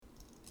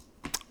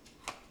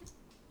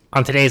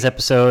On today's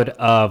episode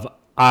of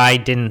I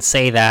Didn't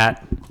Say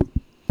That,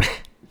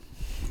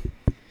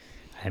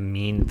 I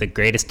mean the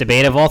greatest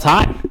debate of all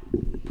time.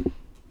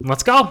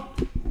 Let's go.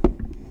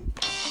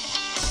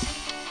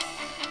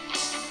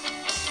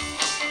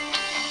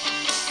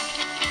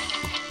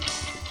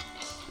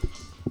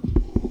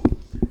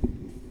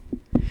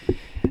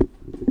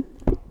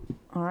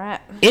 All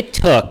right. It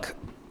took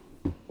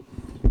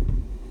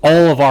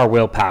all of our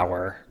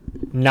willpower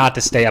not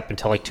to stay up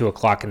until like 2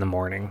 o'clock in the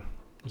morning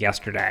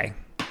yesterday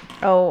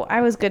Oh, I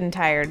was good and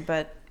tired,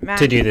 but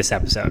to do this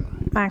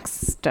episode.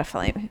 Max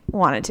definitely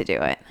wanted to do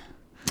it.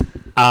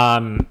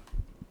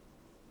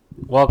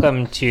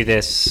 Welcome to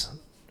this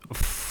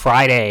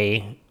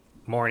Friday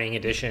morning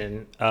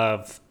edition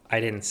of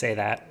I Didn't Say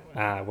That.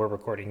 We're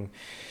recording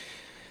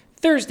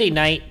Thursday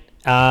night,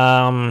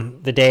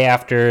 the day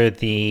after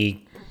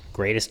the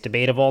greatest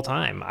debate of all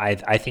time.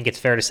 I think it's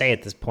fair to say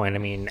at this point. I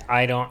mean,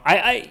 I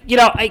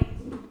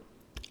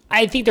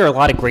think there are a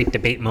lot of great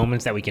debate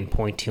moments that we can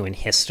point to in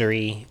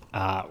history.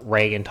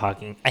 Reagan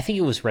talking. I think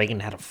it was Reagan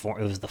had it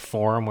was the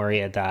forum where he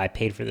had I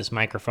paid for this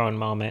microphone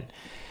moment.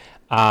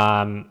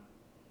 The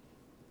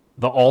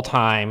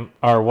all-time,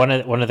 or one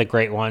of the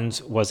great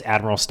ones was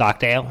Admiral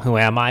Stockdale. Who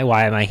am I?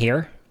 Why am I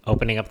here?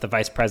 Opening up the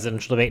vice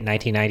presidential debate in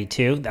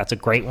 1992. That's a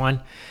great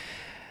one.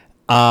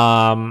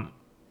 The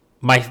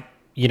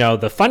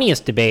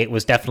funniest debate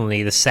was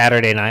definitely the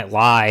Saturday Night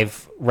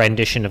Live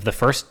rendition of the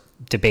first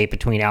debate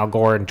between Al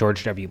Gore and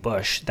George W.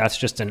 Bush. That's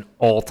just an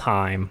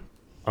all-time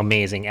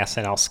amazing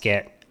SNL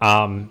skit.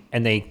 And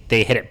they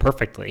hit it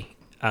perfectly.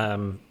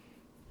 The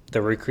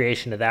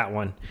recreation of that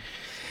one.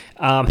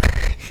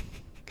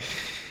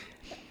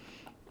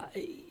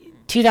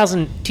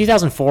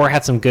 2004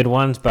 had some good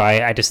ones, but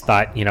I just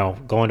thought,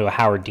 going to a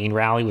Howard Dean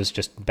rally was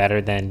just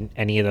better than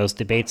any of those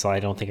debates. So I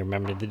don't think I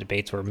remember the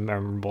debates were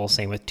memorable.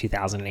 Same with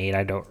 2008.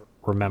 I don't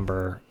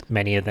remember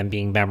many of them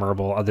being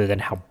memorable other than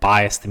how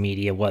biased the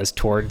media was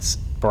towards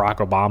Barack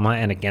Obama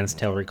and against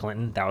Hillary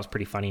Clinton. That was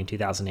pretty funny in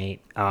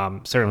 2008.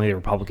 Certainly the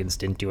Republicans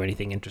didn't do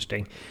anything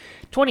interesting.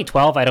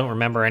 2012, I don't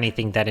remember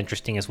anything that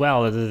interesting as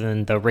well, other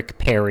than the Rick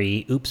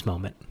Perry oops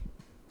moment.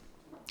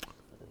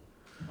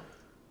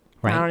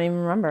 Right. I don't even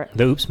remember it.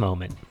 The oops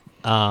moment,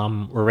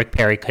 where Rick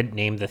Perry couldn't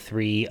name the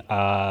three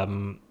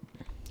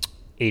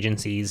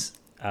agencies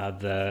of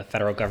the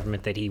federal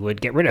government that he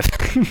would get rid of.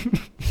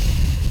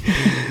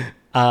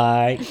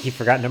 He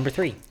forgot number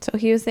 3. So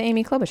he was the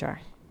Amy Klobuchar.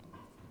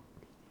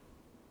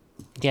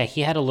 Yeah,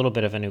 he had a little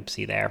bit of an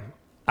oopsie there.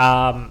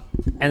 And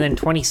then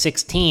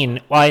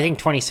 2016, well, I think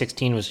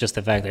 2016 was just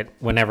the fact that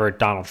whenever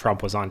Donald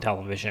Trump was on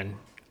television,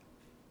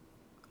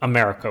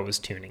 America was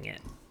tuning in.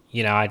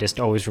 I just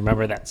always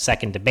remember that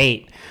second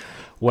debate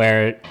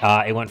where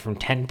it went from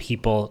 10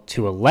 people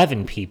to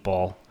 11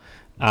 people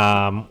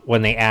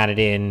when they added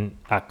in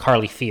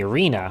Carly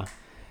Fiorina.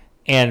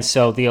 And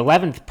so the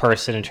 11th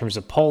person in terms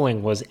of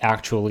polling was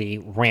actually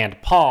Rand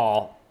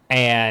Paul.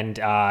 And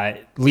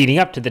leading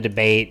up to the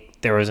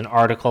debate, there was an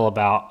article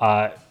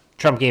about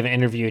Trump gave an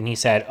interview and he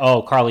said,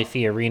 oh, Carly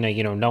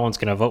Fiorina, no one's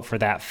going to vote for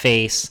that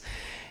face.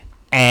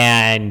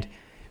 And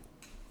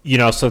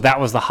so that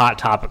was the hot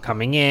topic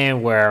coming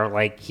in where,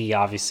 he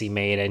obviously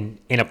made an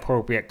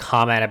inappropriate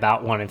comment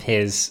about one of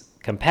his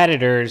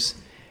competitors.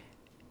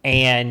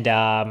 And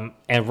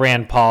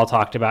Rand Paul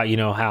talked about,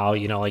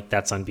 how,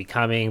 that's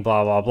unbecoming,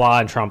 blah, blah, blah.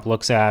 And Trump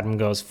looks at him and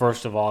goes,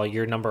 first of all,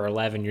 you're number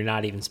 11. You're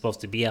not even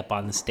supposed to be up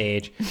on the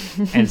stage.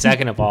 And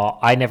second of all,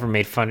 I never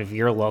made fun of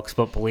your looks,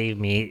 but believe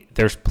me,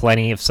 there's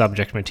plenty of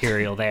subject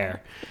material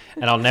there.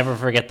 And I'll never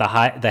forget the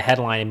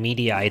headline in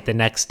Mediaite the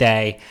next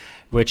day,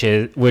 which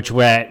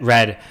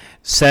read,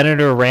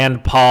 Senator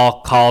Rand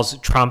Paul calls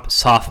Trump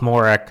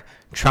sophomoric.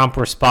 Trump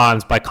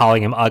responds by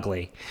calling him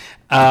ugly,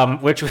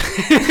 which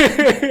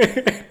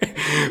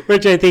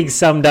I think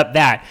summed up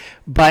that.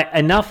 But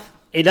enough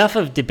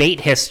of debate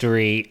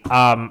history.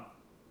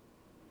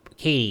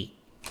 Katie,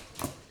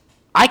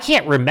 I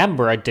can't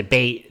remember a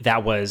debate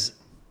that was.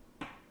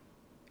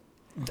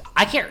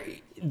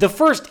 The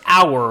first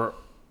hour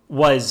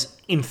was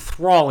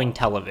enthralling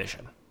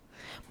television.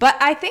 But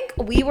I think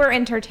we were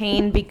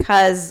entertained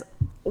because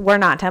we're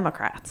not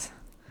Democrats.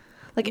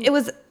 It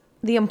was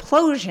the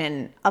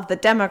implosion of the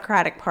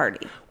Democratic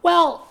Party.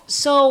 Well,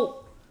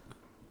 so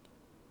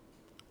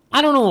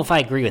I don't know if I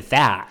agree with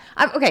that.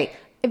 Okay,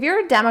 if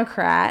you're a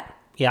Democrat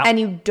and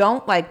you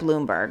don't like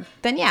Bloomberg,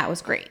 then yeah, it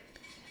was great.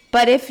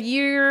 But if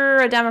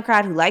you're a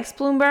Democrat who likes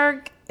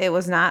Bloomberg, it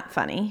was not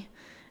funny.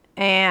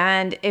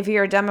 And if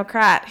you're a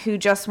Democrat who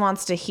just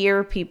wants to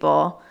hear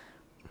people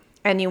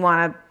and you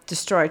want to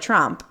destroy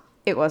Trump,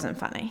 it wasn't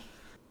funny.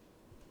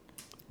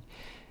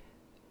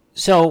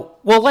 So,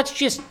 well, let's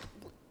just...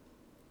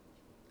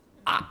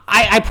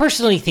 I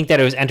personally think that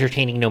it was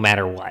entertaining no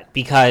matter what,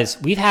 because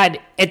we've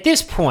had, at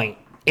this point,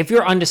 if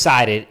you're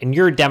undecided and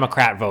you're a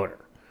Democrat voter,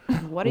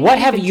 what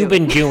have you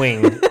been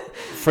doing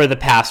for the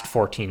past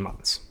 14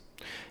 months?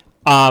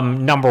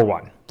 Number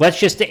one, what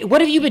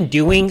have you been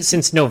doing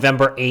since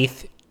November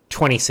 8th,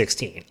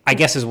 2016? I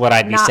guess is what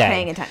I'd be saying. Not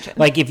paying attention.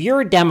 If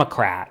you're a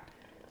Democrat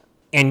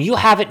and you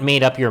haven't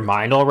made up your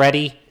mind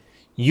already,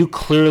 you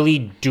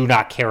clearly do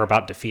not care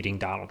about defeating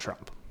Donald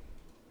Trump.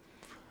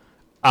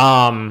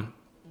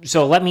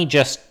 So let me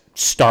just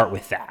start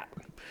with that.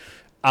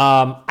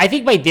 I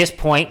think by this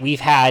point, we've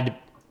had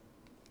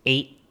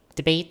 8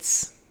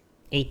 debates.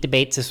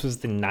 This was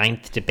the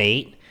 9th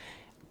debate.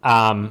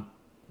 The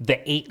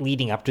 8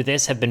 leading up to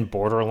this have been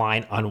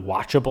borderline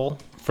unwatchable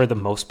for the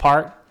most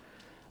part.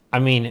 I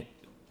mean,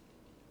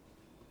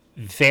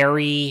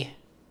 very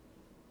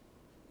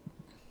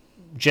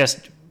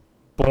just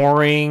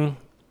boring,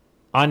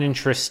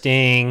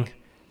 uninteresting,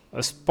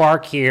 a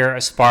spark here,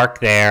 a spark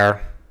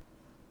there.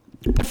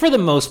 But for the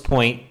most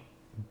point,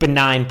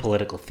 benign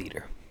political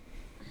theater.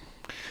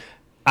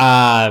 There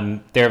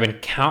have been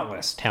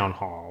countless town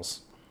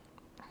halls.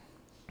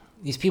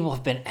 These people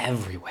have been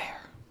everywhere.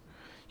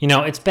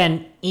 It's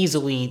been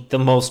easily the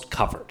most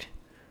covered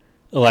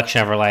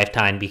election of our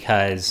lifetime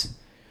because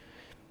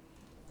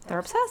they're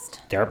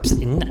obsessed.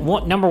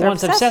 Number one,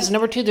 it's obsessed.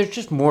 Number 2, there's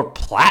just more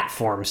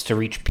platforms to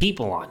reach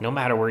people on. No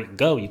matter where you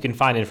go, you can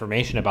find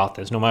information about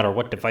this. No matter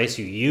what device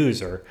you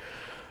use or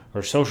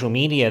social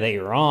media that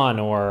you're on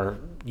or,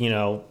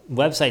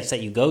 websites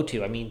that you go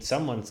to. I mean,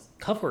 someone's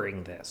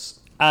covering this.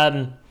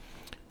 But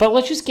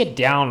let's just get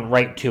down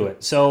right to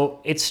it.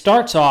 So it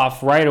starts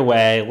off right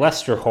away.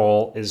 Lester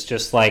Holt is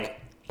just like,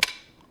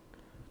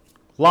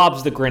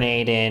 lobs the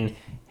grenade in.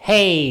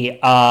 Hey,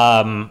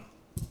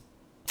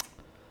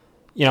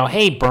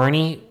 hey,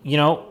 Bernie,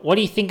 what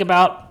do you think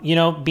about,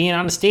 being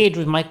on a stage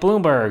with Mike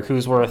Bloomberg,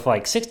 who's worth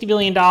like $60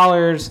 billion,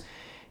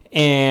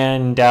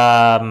 and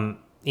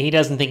he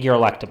doesn't think you're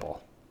electable.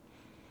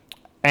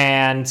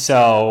 And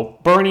so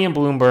Bernie and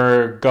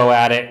Bloomberg go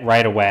at it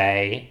right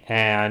away.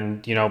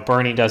 And,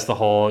 Bernie does the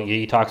whole,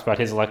 he talks about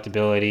his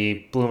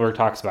electability. Bloomberg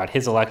talks about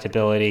his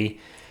electability.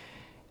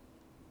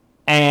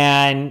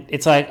 And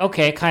it's like,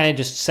 okay, it kind of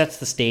just sets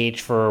the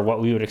stage for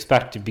what we would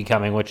expect to be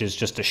coming, which is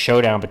just a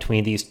showdown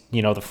between these,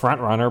 the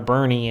front runner,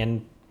 Bernie,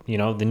 and,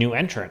 the new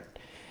entrant.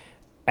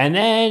 And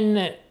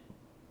then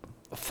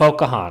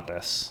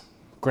Pocahontas,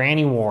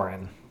 Granny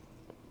Warren,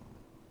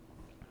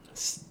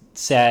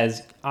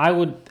 says, I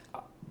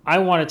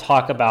want to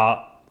talk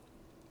about,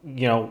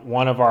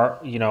 one of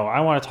our, I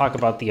want to talk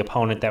about the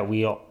opponent that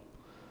we,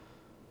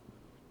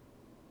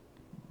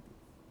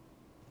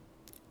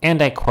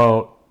 and I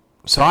quote,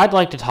 so I'd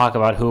like to talk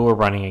about who we're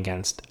running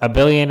against, a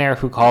billionaire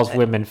who calls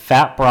women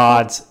fat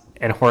broads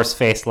and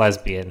horse-faced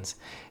lesbians.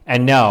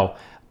 And no,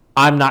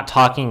 I'm not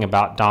talking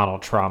about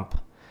Donald Trump.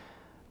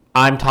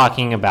 I'm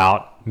talking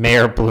about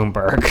Mayor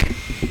Bloomberg.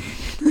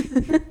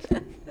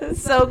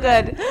 So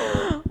good.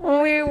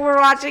 When we were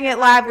watching it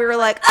live, we were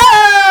like,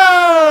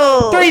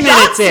 oh! 3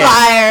 minutes in.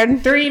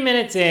 Fired. 3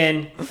 minutes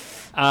in.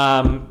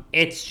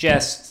 It's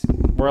just,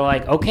 we're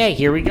like, okay,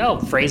 here we go.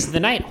 Phrase of the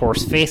night,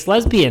 horse-faced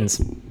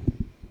lesbians.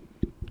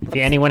 If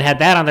anyone had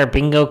that on their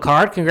bingo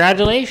card,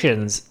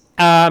 congratulations.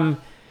 But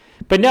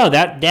no,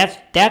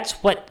 that's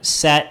what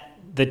set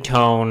the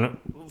tone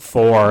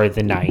for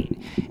the night.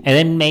 And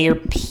then Mayor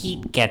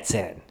Pete gets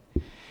in.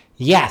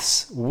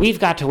 Yes, we've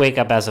got to wake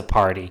up as a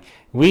party.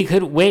 We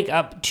could wake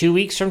up 2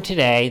 weeks from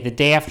today, the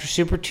day after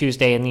Super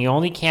Tuesday, and the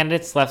only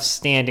candidates left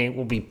standing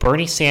will be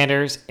Bernie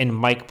Sanders and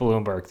Mike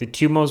Bloomberg, the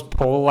two most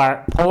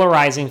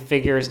polarizing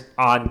figures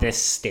on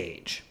this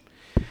stage.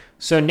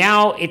 So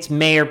now it's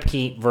Mayor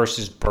Pete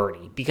versus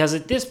Bernie, because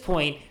at this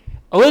point,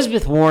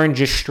 Elizabeth Warren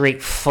just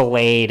straight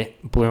filleted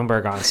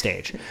Bloomberg on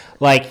stage.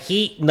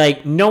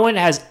 No one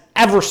has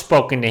ever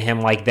spoken to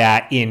him like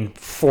that in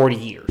 40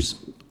 years,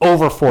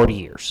 over 40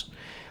 years,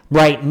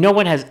 right? No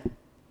one has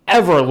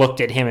ever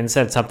looked at him and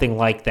said something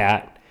like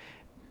that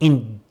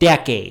in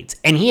decades,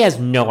 and he has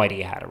no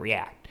idea how to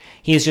react.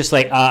 He's just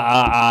like,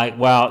 I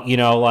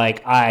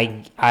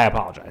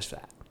apologize for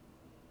that.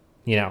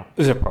 It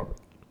was appropriate.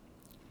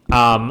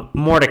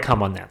 More to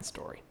come on that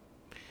story.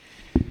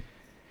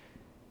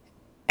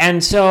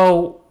 And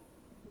so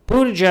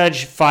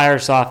Buttigieg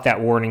fires off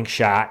that warning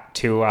shot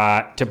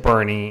to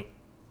Bernie.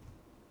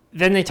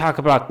 Then they talk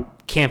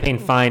about campaign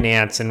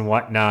finance and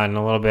whatnot, and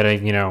a little bit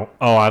of,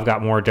 I've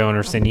got more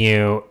donors than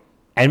you.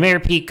 And Mayor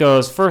Pete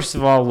goes, first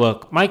of all,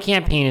 look, my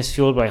campaign is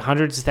fueled by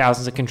hundreds of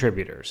thousands of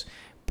contributors.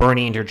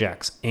 Bernie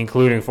interjects,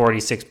 including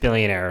 46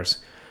 billionaires.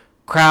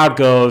 Crowd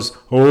goes,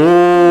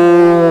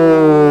 oh.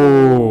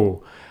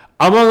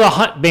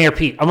 Mayor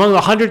Pete, among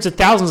the hundreds of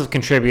thousands of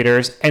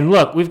contributors, and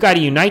look, we've got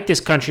to unite this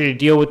country to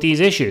deal with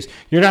these issues.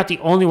 You're not the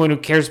only one who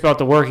cares about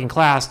the working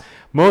class.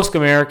 Most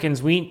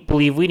Americans, we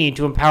believe we need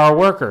to empower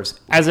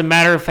workers. As a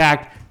matter of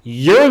fact,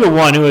 you're the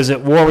one who is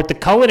at war with the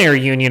culinary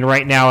union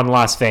right now in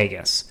Las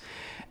Vegas.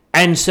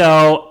 And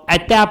so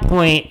at that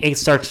point, it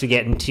starts to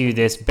get into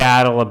this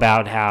battle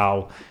about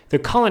how the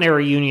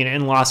culinary union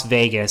in Las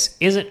Vegas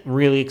isn't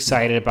really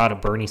excited about a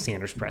Bernie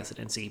Sanders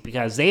presidency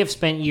because they have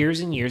spent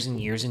years and years and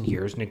years and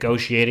years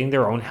negotiating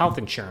their own health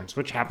insurance,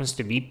 which happens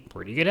to be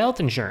pretty good health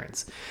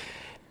insurance.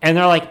 And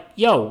they're like,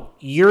 yo,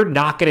 you're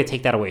not going to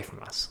take that away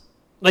from us.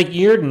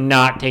 You're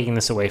not taking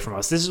this away from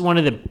us. This is one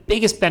of the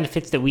biggest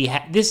benefits that we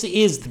have. This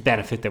is the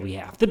benefit that we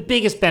have. The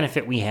biggest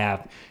benefit we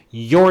have.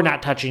 You're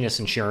not touching this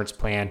insurance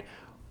plan.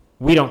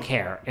 we don't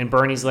care. And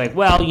Bernie's like,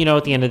 well,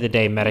 at the end of the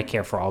day,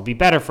 Medicare for all will be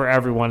better for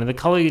everyone. And the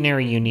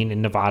culinary union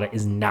in Nevada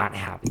is not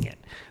having it.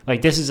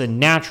 Like, this is a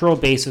natural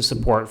base of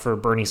support for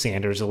Bernie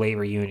Sanders, the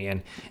labor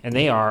union, and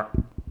they are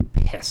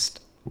pissed.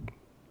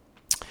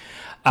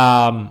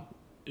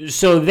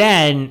 So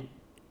then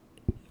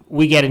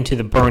we get into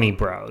the Bernie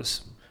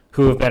bros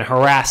who have been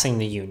harassing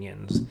the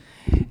unions.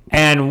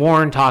 And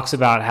Warren talks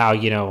about how,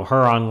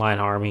 her online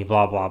army,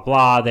 blah, blah,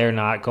 blah. They're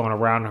not going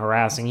around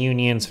harassing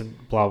unions,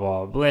 blah,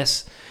 blah,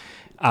 bliss.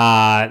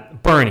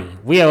 Bernie,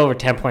 we have over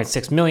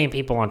 10.6 million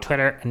people on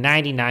Twitter, and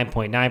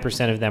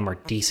 99.9% of them are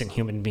decent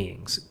human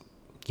beings,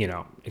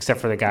 except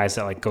for the guys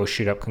that go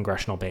shoot up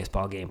congressional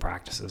baseball game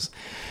practices,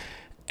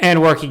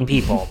 and working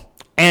people,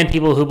 and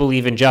people who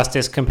believe in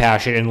justice,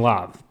 compassion, and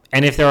love.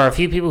 And if there are a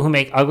few people who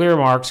make ugly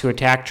remarks who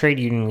attack trade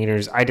union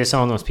leaders, I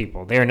disown those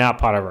people. They are not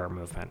part of our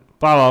movement.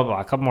 Blah, blah, blah.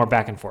 A couple more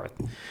back and forth.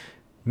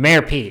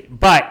 Mayor Pete.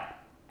 But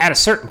at a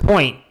certain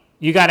point,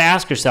 you got to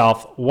ask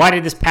yourself, why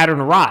did this pattern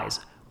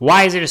arise?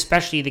 Why is it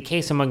especially the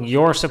case among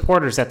your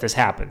supporters that this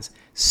happens?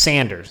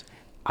 Sanders.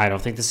 I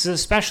don't think this is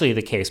especially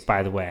the case,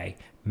 by the way.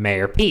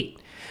 Mayor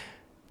Pete.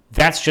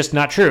 That's just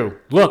not true.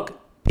 Look,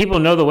 people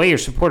know the way your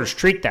supporters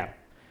treat them.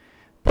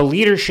 But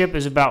leadership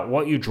is about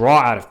what you draw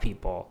out of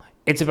people.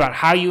 It's about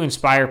how you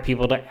inspire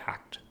people to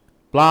act.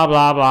 Blah,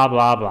 blah, blah,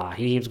 blah, blah.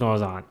 He keeps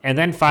going on. And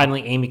then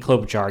finally, Amy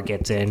Klobuchar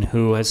gets in,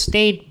 who has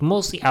stayed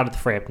mostly out of the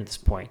fray up to this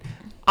point.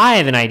 I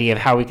have an idea of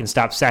how we can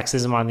stop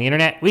sexism on the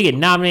internet. We can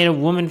nominate a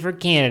woman for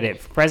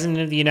candidate for president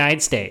of the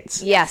United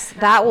States. Yes,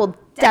 that will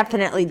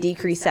definitely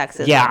decrease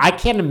sexism. Yeah, I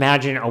can't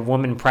imagine a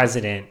woman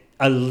president,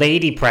 a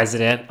lady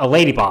president, a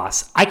lady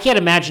boss. I can't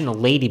imagine a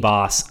lady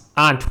boss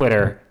on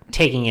Twitter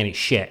taking any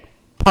shit.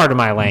 Part of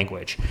my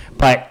language.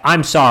 But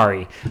I'm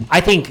sorry.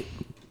 I think,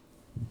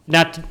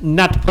 not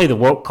to play the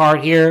woke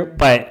card here,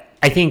 but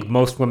I think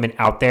most women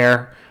out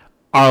there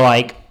are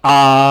like,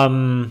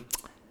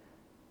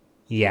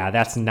 yeah,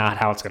 that's not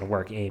how it's going to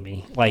work,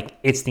 Amy. Like,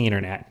 it's the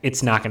internet.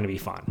 It's not going to be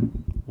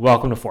fun.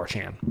 Welcome to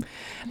 4chan.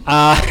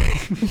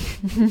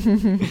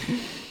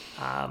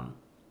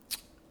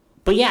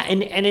 But yeah,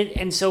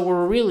 and so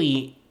we're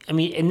really,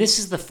 and this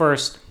is the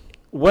first,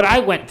 what I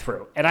went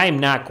through, and I am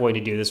not going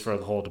to do this for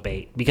the whole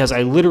debate because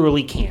I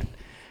literally can't.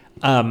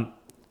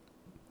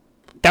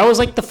 That was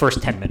like the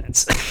first 10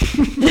 minutes.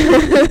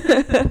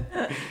 It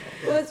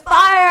was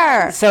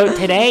fire. So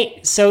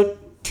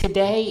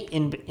today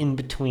in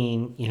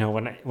between,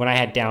 when I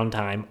had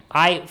downtime,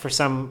 I, for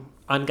some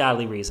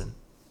ungodly reason,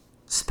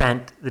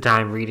 spent the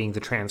time reading the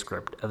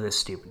transcript of this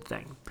stupid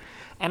thing.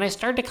 And I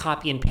started to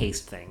copy and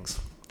paste things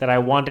that I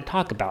wanted to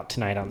talk about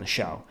tonight on the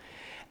show.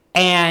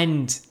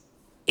 And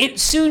it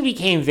soon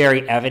became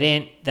very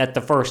evident that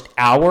the first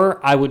hour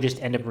I would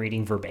just end up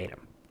reading verbatim.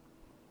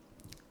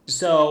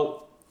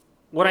 So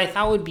what I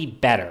thought would be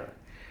better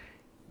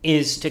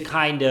is to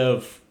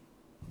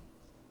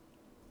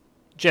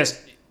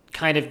just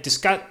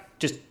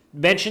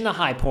mention the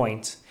high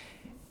points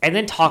and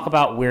then talk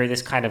about where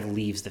this kind of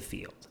leaves the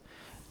field.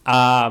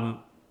 I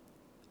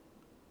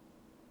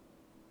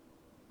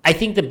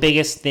think the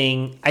biggest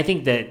thing,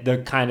 that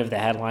the kind of the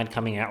headline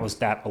coming out was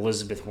that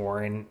Elizabeth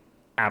Warren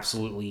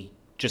absolutely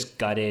just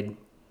gutted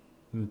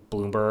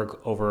Bloomberg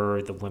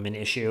over the women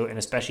issue, and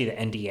especially the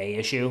NDA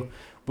issue,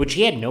 which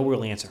he had no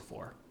real answer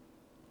for.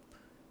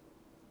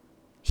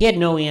 He had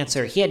no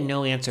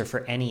answer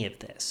for any of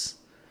this.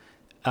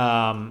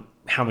 How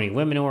many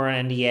women were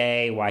on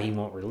NDA, why he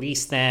won't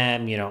release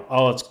them,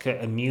 it's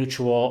a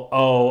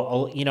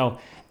mutual,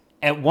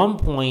 at one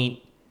point,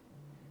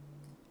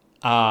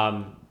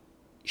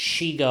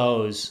 she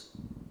goes,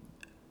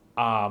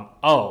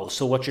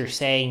 so what you're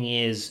saying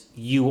is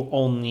you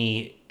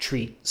only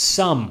treat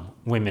some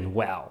women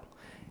well.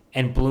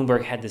 And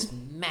Bloomberg had this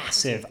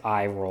massive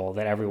eye roll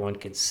that everyone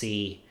could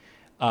see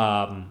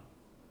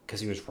because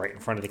he was right in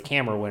front of the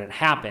camera when it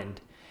happened.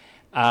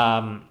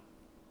 And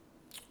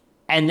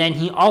then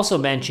he also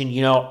mentioned,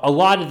 a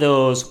lot of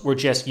those were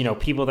just,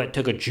 people that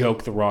took a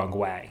joke the wrong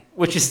way,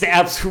 which is the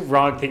absolute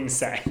wrong thing to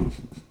say.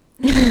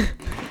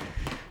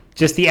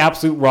 Just the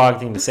absolute wrong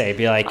thing to say.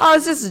 Be like, oh,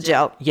 it's just a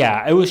joke.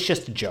 Yeah, it was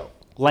just a joke.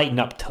 Lighten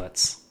up,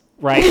 toots.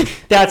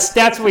 Right?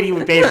 That's what he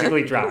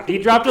basically dropped. He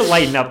dropped a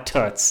lighten up,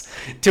 toots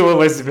to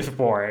Elizabeth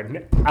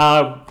Warren.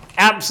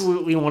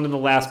 Absolutely one of the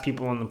last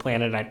people on the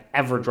planet I'd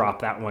ever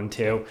drop that one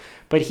to.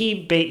 But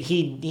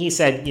he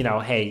said,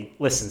 hey,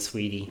 listen,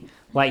 sweetie,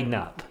 lighten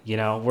up.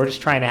 We're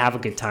just trying to have a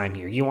good time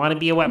here. You want to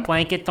be a wet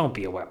blanket? Don't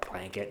be a wet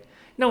blanket.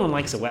 No one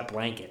likes a wet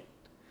blanket.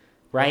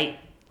 Right?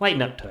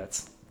 Lighten up,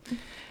 toots.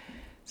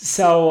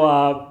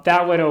 So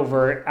that went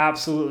over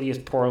absolutely as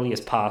poorly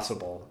as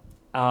possible.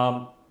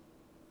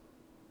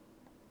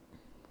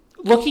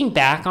 Looking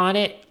back on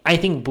it, I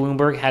think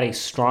Bloomberg had a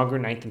stronger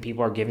night than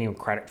people are giving him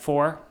credit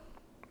for.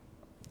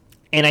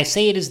 And I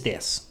say it as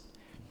this.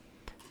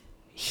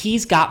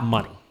 He's got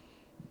money.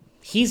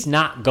 He's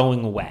not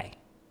going away.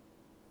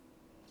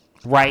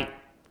 Right?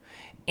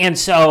 And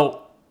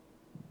so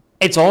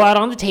it's all out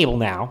on the table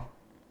now.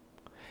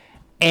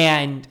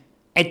 And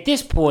at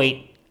this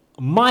point,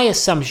 my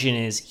assumption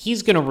is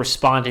he's going to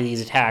respond to these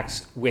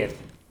attacks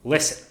with,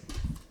 listen,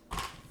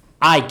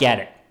 I get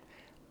it.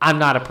 I'm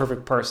not a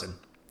perfect person.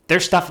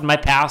 There's stuff in my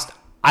past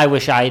I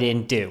wish I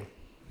didn't do.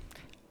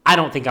 I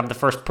don't think I'm the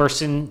first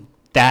person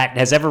that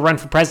has ever run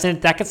for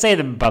president that could say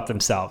them about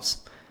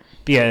themselves,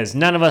 because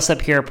none of us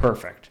up here are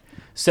perfect.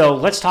 So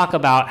let's talk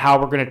about how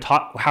we're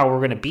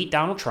going to beat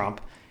Donald Trump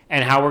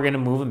and how we're going to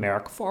move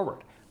America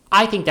forward.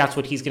 I think that's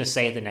what he's going to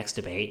say at the next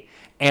debate.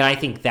 And I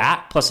think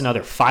that plus another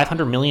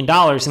 $500 million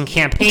in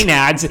campaign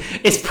ads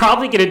is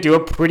probably going to do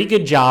a pretty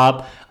good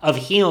job of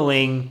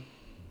healing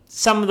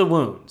some of the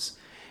wounds.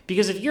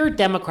 Because if you're a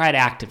Democrat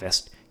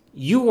activist,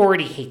 you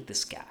already hate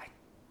this guy.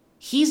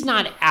 He's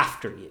not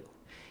after you.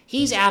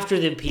 He's after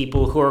the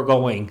people who are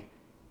going,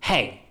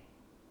 hey,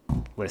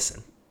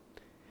 listen,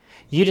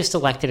 you just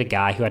elected a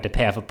guy who had to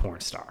pay off a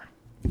porn star.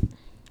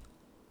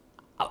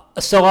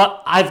 So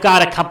I've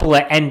got a couple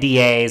of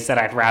NDAs that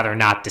I'd rather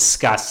not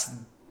discuss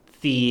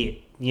the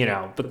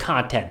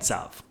contents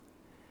of.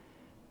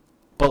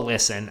 But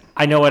listen,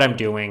 I know what I'm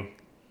doing.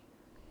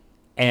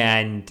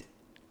 And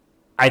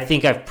I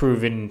think I've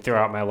proven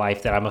throughout my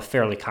life that I'm a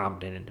fairly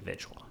competent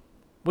individual,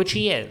 which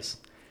he is.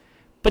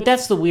 But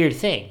that's the weird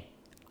thing.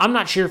 I'm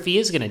not sure if he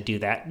is going to do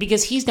that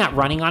because he's not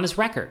running on his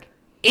record.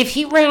 If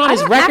he ran on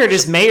his record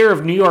as mayor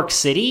of New York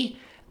City,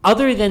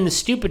 other than the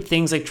stupid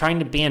things like trying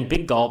to ban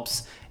big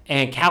gulps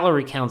and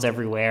calorie counts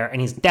everywhere,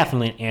 and he's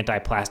definitely an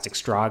anti-plastic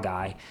straw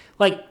guy,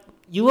 like,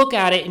 you look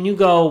at it and you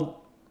go,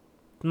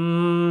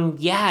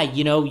 yeah,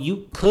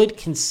 you could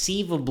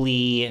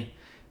conceivably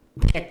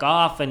pick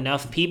off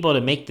enough people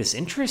to make this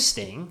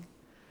interesting.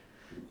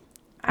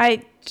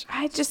 I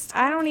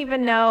don't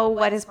even know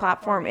what his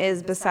platform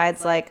is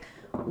besides, like,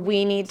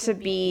 we need to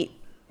beat...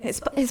 His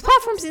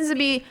platform seems to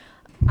be...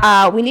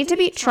 we need to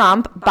beat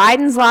Trump.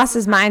 Biden's lost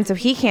his mind, so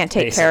he can't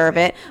take care of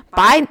it.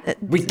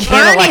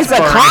 Bernie's a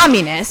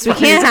communist. We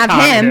can't have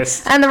him,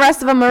 and the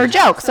rest of them are a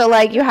joke. So,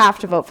 like, you have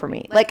to vote for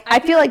me. Like, I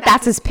feel like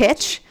that's his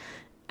pitch,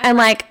 and,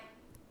 like,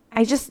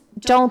 I just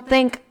don't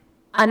think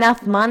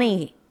enough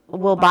money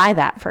will buy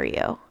that for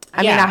you.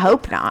 I mean, I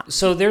hope not.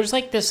 So there's,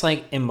 like, this,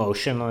 like,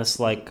 emotionless,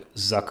 like,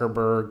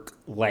 Zuckerberg,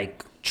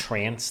 like,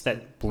 trance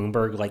that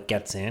Bloomberg, like,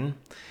 gets in,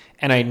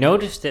 and I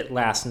noticed it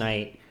last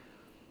night,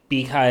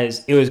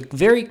 because it was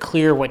very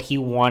clear what he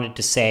wanted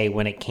to say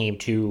when it came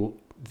to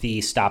the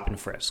stop and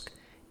frisk.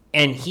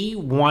 And he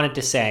wanted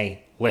to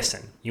say,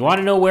 listen, you want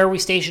to know where we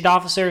stationed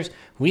officers?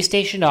 We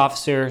stationed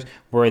officers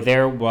where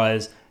there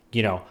was,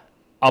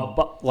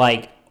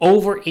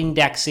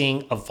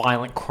 over-indexing of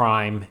violent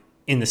crime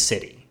in the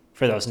city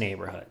for those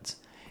neighborhoods.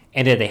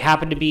 And did they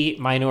happen to be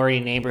minority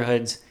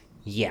neighborhoods?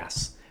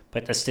 Yes.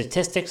 But the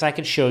statistics I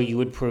could show you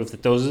would prove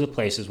that those are the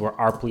places where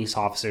our police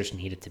officers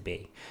needed to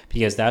be,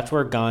 because that's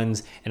where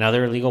guns and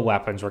other illegal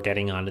weapons were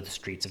getting onto the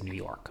streets of New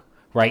York,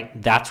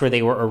 right? That's where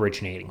they were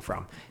originating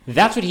from.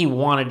 That's what he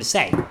wanted to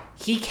say.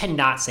 You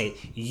cannot say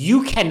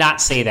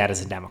that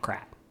as a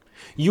Democrat.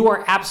 You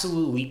are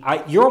absolutely,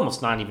 you're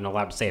almost not even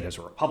allowed to say it as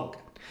a Republican.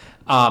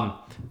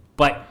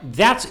 But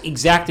that's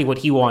exactly what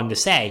he wanted to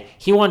say.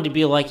 He wanted to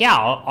be like, yeah,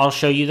 I'll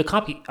show you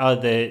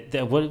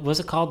what was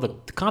it called? The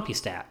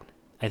CompuStat.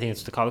 I think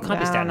it's called the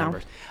CompuStat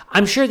numbers.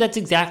 I'm sure that's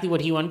exactly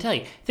what he wanted to tell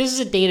you. This is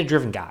a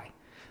data-driven guy.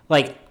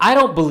 Like, I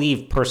don't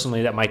believe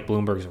personally that Mike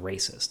Bloomberg's a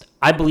racist.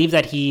 I believe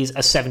that he's a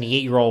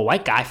 78-year-old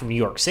white guy from New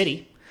York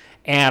City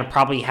and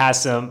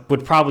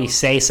would probably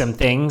say some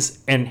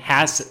things and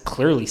has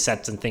clearly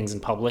said some things in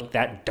public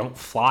that don't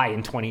fly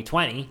in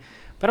 2020.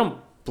 But I don't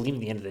believe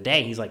at the end of the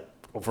day he's, like,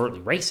 overtly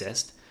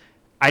racist.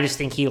 I just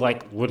think he,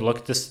 like, would look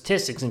at the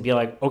statistics and be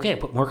like, okay,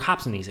 put more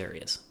cops in these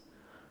areas.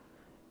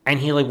 And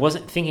he, like,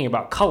 wasn't thinking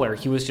about color.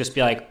 He was just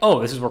be like,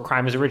 oh, this is where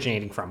crime is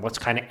originating from. Let's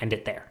kind of end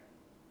it there.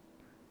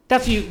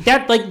 That's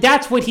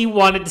what he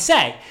wanted to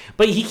say.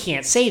 But he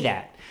can't say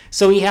that.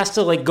 So he has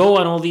to, like, go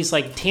on all these,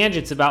 like,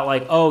 tangents about,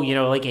 like, oh,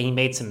 like, he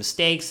made some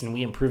mistakes and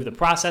we improved the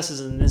processes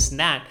and this and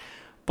that.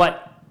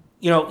 But,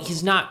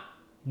 he's not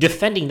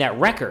defending that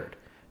record.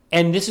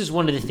 And this is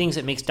one of the things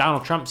that makes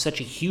Donald Trump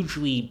such a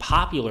hugely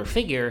popular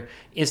figure,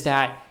 is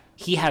that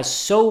he has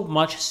so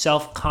much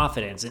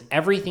self-confidence in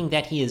everything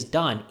that he has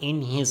done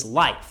in his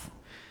life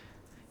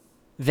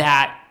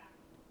that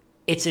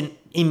it's an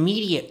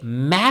immediate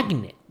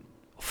magnet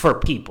for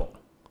people,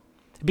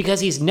 because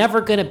he's never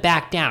going to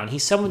back down.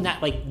 He's someone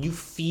that, like, you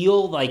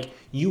feel like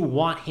you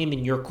want him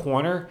in your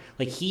corner,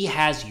 like he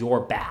has your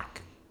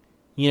back,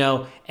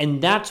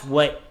 and that's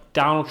what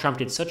Donald Trump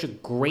did such a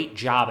great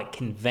job at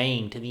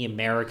conveying to the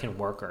American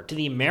worker, to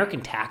the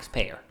American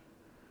taxpayer.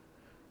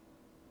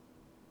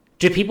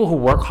 To people who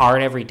work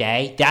hard every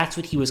day, that's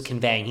what he was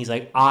conveying. He's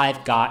like,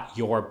 I've got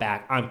your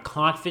back. I'm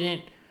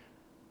confident.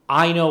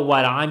 I know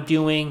what I'm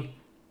doing.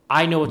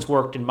 I know what's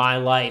worked in my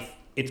life.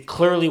 It's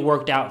clearly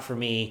worked out for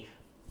me.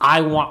 I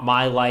want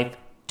my life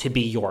to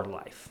be your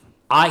life.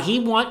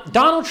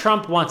 Donald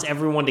Trump wants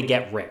everyone to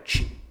get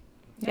rich.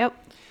 Yep.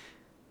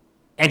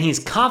 And he's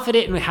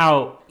confident in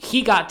how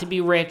he got to be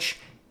rich,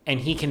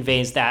 and he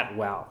conveys that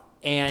well.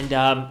 And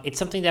it's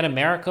something that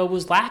America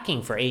was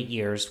lacking for 8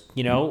 years,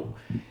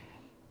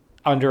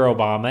 under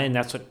Obama, and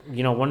that's what,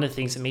 one of the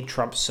things that made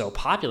Trump so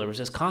popular was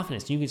his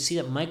confidence. You can see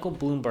that Michael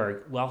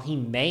Bloomberg, while he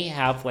may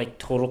have like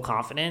total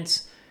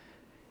confidence,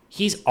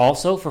 he's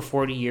also for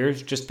 40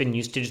 years just been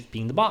used to just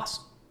being the boss.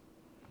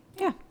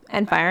 Yeah,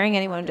 and firing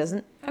anyone who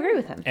doesn't agree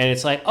with him. And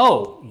it's like,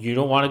 oh, you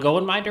don't want to go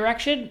in my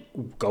direction?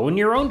 Go in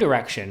your own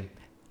direction.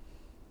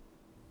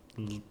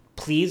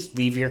 Please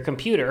leave your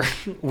computer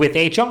with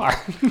HR.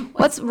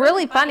 What's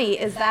really funny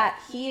is that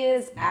he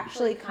is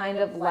actually kind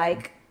of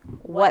like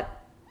what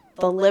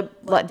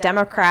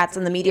Democrats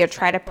and the media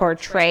try to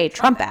portray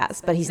Trump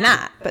as, but he's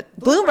not. But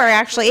Bloomberg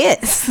actually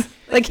is.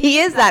 Like, he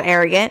is that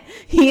arrogant.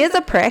 He is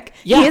a prick.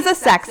 Yeah. He is a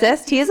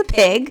sexist. He is a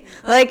pig.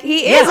 Like,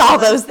 he is all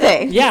those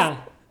things. Yeah.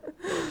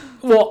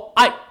 Well,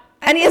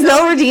 and he has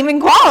no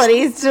redeeming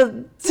qualities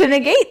to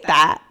negate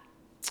that.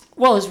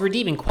 Well, his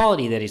redeeming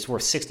quality that he's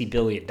worth $60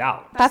 billion.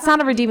 That's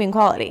not a redeeming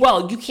quality.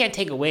 Well, you can't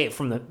take away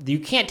from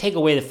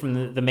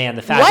the man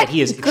the fact that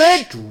he is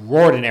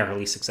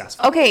extraordinarily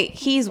successful. Okay,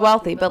 he's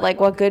wealthy, but like,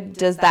 what good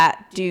does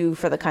that do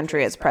for the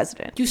country as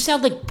president? You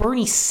sound like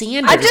Bernie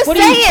Sanders. I'm just what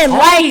saying, are you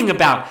talking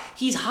about?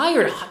 He's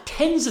hired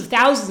tens of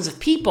thousands of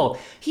people.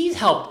 He's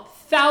helped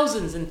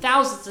thousands and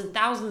thousands and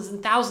thousands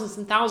and thousands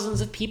and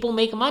thousands of people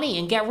make money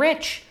and get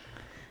rich.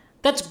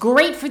 That's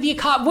great for the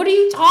economy. What are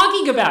you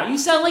talking about? You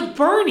sound like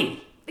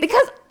Bernie.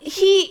 Because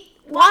he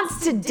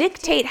wants to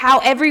dictate how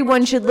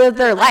everyone should live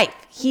their life.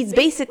 He's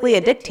basically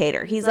a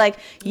dictator. He's like,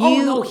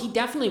 Oh, no, he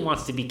definitely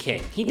wants to be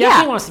king. He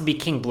definitely wants to be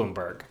King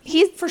Bloomberg.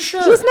 He's for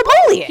sure. He's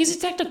Napoleon.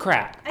 He's a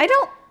technocrat. I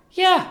don't.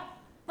 Yeah.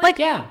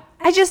 Yeah.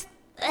 I just.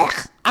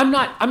 Ugh. I'm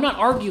not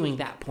arguing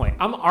that point.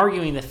 I'm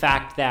arguing the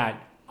fact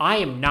that I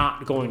am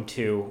going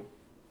to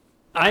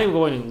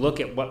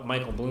look at what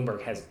Michael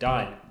Bloomberg has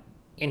done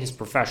in his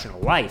professional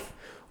life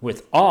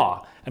with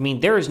awe. I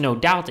mean, there is no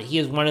doubt that he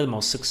is one of the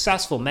most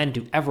successful men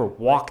to ever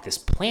walk this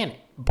planet,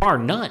 bar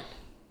none.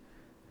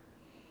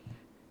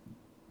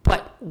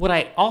 But what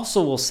I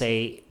also will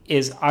say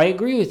is I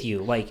agree with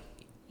you. Like,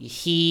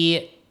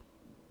 he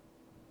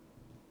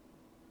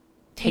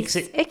takes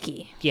it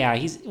icky. Yeah,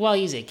 he's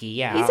icky,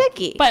 yeah. He's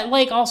icky. But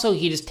like, also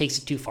he just takes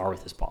it too far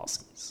with his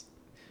policies.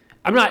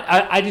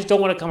 I just don't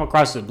want to come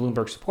across as a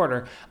Bloomberg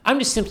supporter. I'm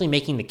just simply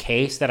making the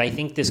case that I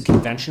think this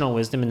conventional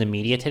wisdom in the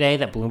media today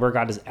that Bloomberg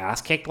got his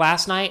ass kicked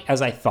last night,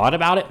 as I thought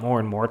about it more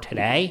and more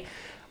today,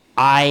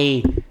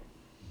 I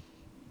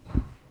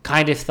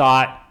kind of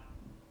thought,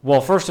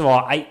 well, first of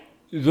all,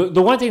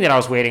 the one thing that I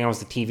was waiting on was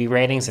the TV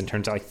ratings, and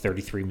turns out like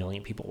 33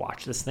 million people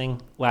watched this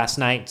thing last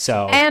night.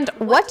 So, and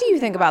what do you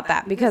think about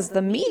that? Because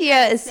the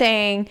media is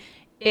saying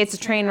it's a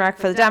train wreck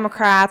for the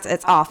Democrats.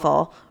 It's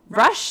awful.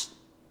 Rush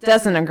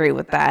doesn't agree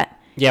with that.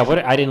 Yeah,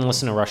 I didn't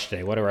listen to Rush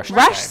today. What did Rush say?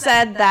 Rush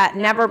said that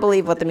never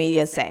believe what the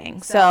media is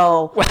saying.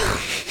 So,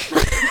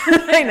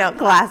 I know,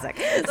 classic.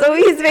 So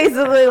he's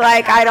basically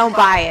like, I don't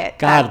buy it.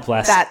 God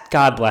bless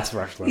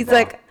Rush Limbaugh.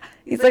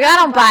 He's like, I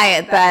don't buy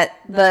it that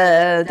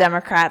the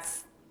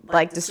Democrats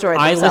like destroyed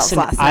themselves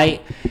last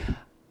night.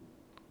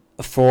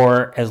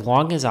 For as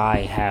long as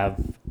I have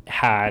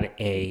had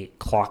a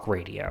clock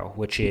radio,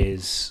 which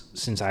is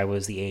since I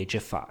was the age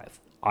of 5,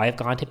 I have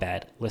gone to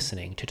bed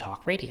listening to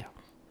talk radio.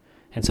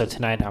 And so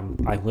tonight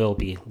I will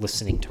be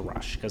listening to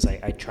Rush because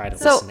I try to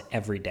listen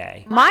every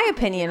day. My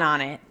opinion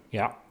on it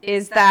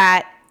is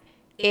that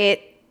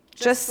it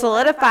just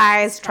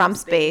solidifies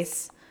Trump's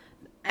base,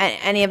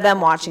 any of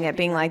them watching it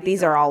being like,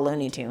 these are all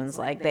Looney Tunes.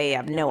 Like, they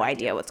have no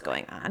idea what's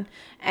going on.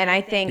 And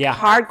I think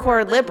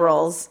hardcore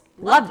liberals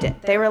loved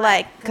it. They were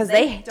like, because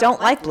they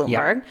don't like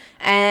Bloomberg.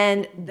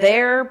 And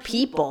their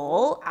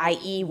people,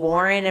 i.e.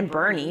 Warren and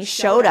Bernie,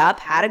 showed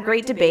up, had a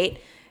great debate.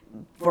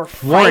 We're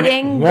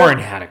fighting. Warren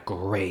had a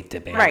great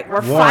debate. Right.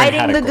 We're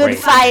fighting the good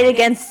fight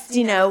against,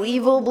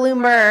 evil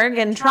Bloomberg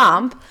and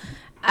Trump.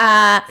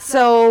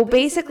 So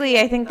basically,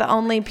 I think the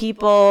only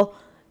people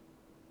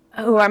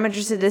who I'm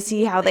interested to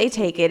see how they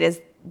take it is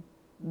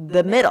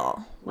the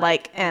middle.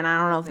 Like, and I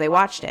don't know if they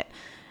watched it.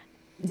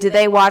 Did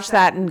they watch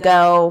that and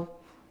go,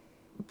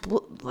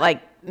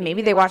 like,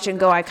 maybe they watch it and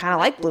go, I kind of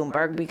like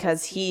Bloomberg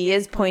because he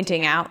is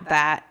pointing out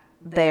that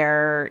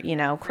they're,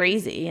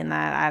 crazy and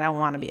that I don't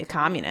want to be a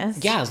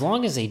communist. Yeah, as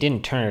long as they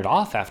didn't turn it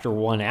off after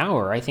 1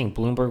 hour, I think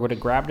Bloomberg would have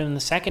grabbed him in the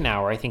second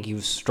hour. I think he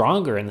was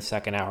stronger in the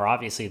second hour,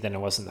 obviously, than it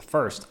was in the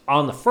first.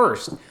 On the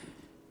first,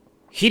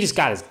 he just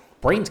got his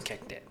brains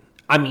kicked in.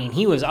 I mean,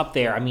 he was up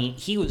there. I mean,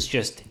 he was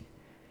just...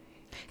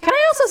 Can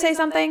I also say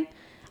something?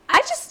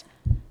 I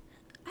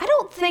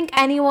don't think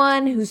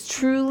anyone who's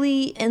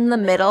truly in the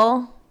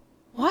middle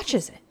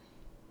watches it.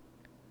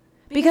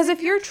 Because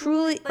if you're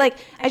truly,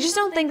 I just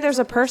don't think there's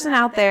a person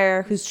out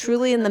there who's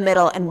truly in the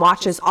middle and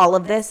watches all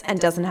of this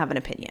and doesn't have an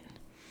opinion.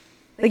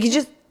 I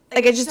just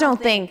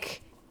don't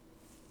think.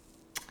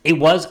 It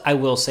was, I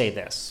will say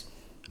this,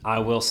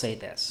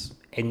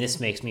 and this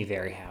makes me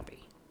very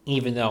happy,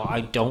 even though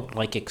I don't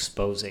like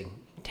exposing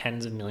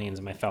tens of millions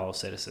of my fellow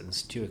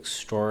citizens to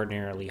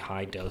extraordinarily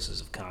high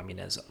doses of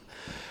communism.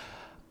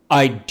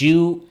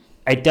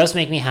 It does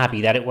make me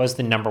happy that it was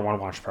the #1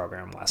 watch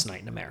program last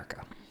night in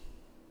America.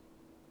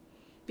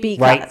 Because.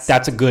 Right?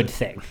 That's a good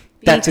thing.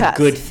 That's a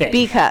good thing.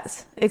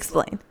 Because.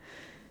 Explain.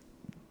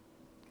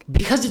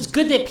 Because it's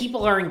good that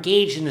people are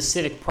engaged in the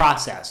civic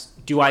process.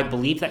 Do I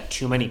believe that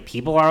too many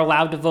people are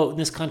allowed to vote in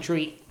this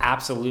country?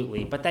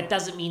 Absolutely. But that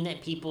doesn't mean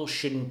that people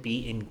shouldn't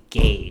be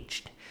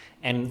engaged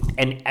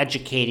and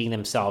educating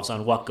themselves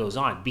on what goes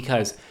on.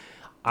 Because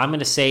I'm going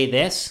to say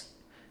this.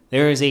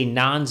 There is a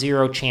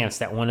non-zero chance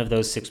that one of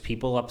those 6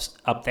 people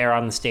up there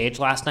on the stage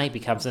last night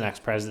becomes the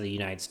next president of the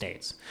United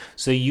States.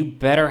 So you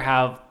better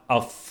have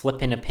a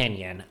flippin'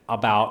 opinion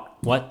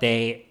about what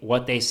they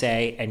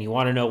say, and you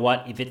want to know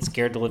what? If it's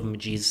scared the living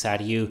bejesus out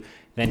of you,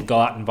 then go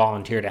out and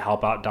volunteer to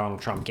help out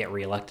Donald Trump get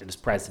reelected as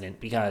president.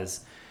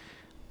 Because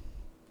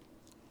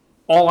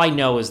all I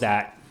know is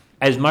that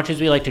as much as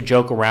we like to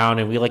joke around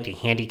and we like to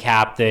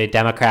handicap the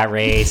Democrat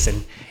race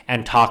and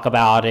talk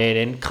about it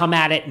and come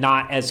at it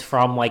not as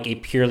from like a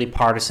purely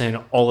partisan,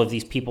 all of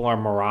these people are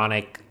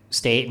moronic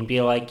state, and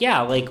be like,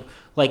 yeah, like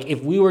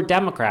if we were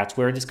Democrats,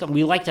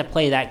 we like to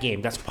play that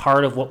game. That's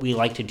part of what we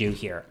like to do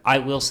here. I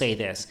will say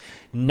this.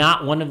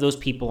 Not one of those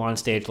people on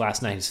stage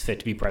last night is fit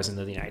to be president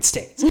of the United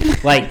States.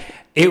 Like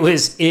it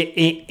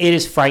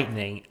is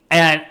frightening.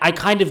 And I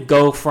kind of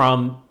go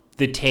from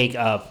the take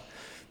of,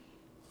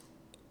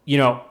 you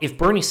know, if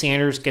Bernie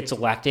Sanders gets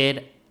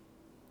elected,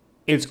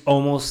 it's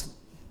almost,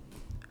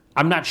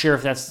 I'm not sure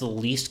if that's the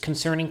least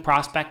concerning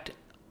prospect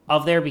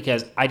of there,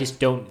 because I just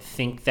don't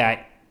think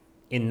that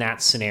in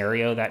that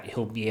scenario that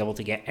he'll be able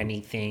to get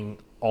anything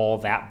all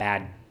that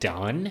bad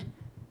done.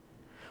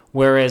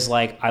 Whereas,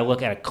 like, I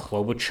look at a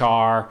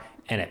Klobuchar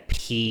and a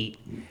Pete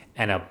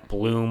and a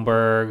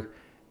Bloomberg,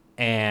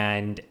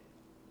 and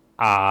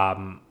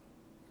I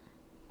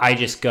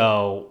just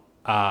go,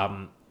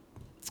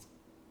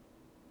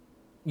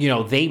 you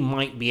know, they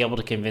might be able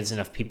to convince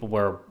enough people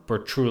where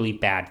truly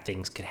bad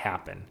things could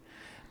happen.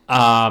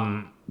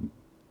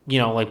 You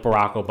know, like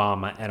Barack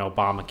Obama and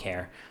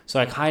Obamacare. So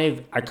I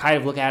kind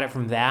of look at it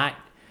from that.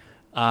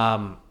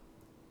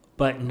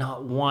 But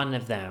not one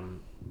of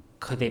them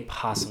could they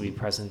possibly be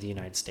president of the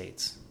United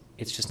States.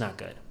 It's just not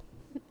good.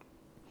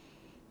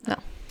 No.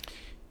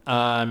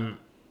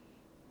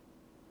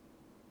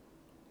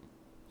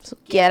 So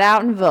get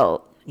out and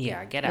vote.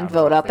 Yeah, get out and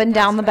vote up and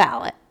down the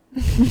ballot.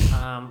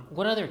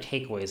 What other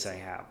takeaways I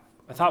have?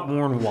 I thought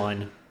Warren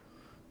won.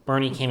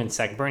 Bernie came in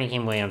second. Bernie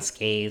came away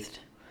unscathed.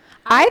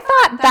 I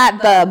thought that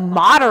the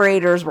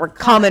moderators were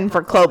coming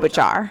for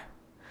Klobuchar.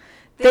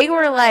 They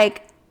were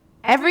like,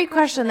 every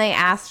question they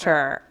asked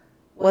her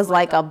was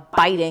like a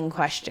biting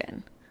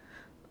question.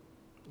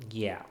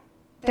 Yeah.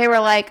 They were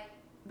like,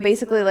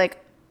 basically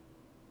like,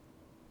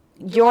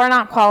 you're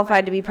not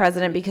qualified to be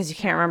president because you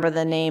can't remember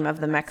the name of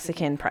the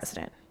Mexican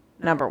president,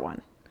 number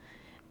one.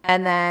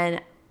 And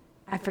then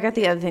I forget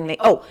the other thing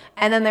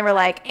and then they were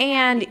like,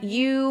 and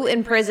you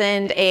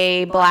imprisoned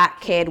a black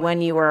kid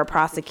when you were a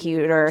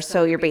prosecutor,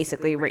 so you're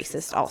basically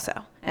racist also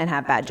and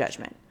have bad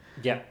judgment.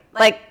 Yeah.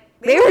 Like,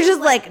 they were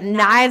just like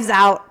knives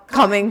out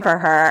coming for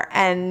her,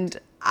 and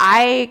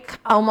I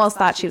almost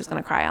thought she was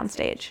going to cry on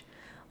stage.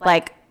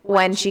 Like,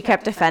 when she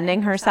kept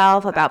defending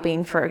herself about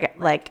being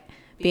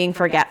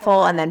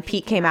forgetful, and then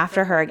Pete came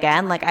after her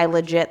again, like, I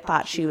legit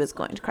thought she was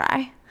going to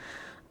cry.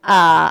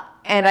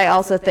 And I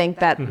also think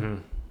that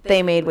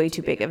they made way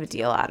too big of a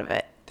deal out of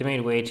it. They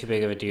made way too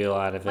big of a deal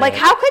out of it. Like,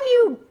 how can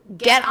you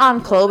get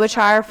on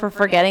Klobuchar for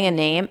forgetting a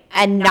name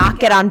and not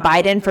get on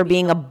Biden for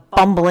being a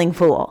bumbling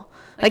fool?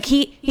 Like,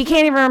 he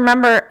can't even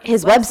remember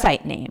his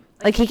website name.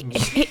 Like,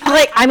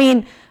 I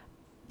mean,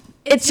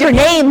 it's your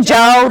name,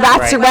 Joe.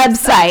 That's your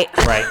website.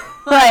 Right.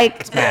 Like,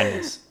 it's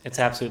madness. It's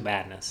absolute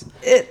madness.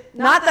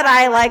 Not that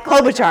I like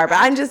Klobuchar, but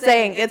I'm just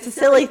saying it's a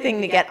silly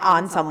thing to get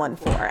on someone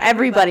for.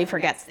 Everybody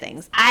forgets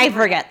things. I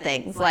forget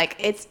things. Like,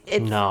 it's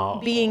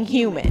being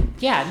human.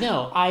 Yeah,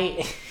 no,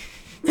 I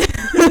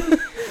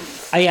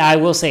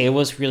will say it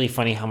was really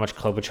funny how much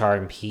Klobuchar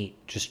and Pete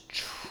just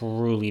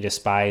truly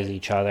despise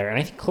each other, and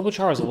I think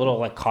Klobuchar was a little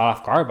like caught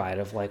off guard by it.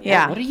 Of like,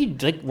 what are you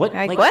like? What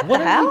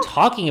are you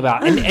talking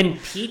about? And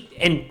Pete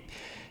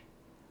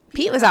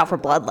was out for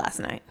blood last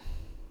night.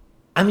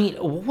 I mean,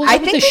 what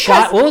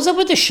was up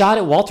with the shot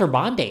at Walter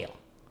Mondale?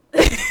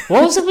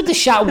 What was up with the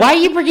shot? Why are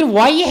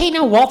you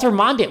hating on Walter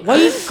Mondale? Why are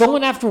you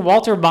going after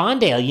Walter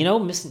Mondale? You know,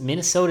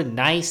 Minnesota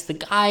nice. The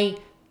guy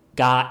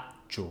got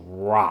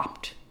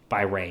dropped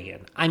by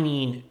Reagan. I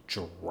mean,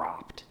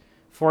 dropped.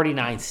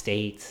 49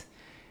 states.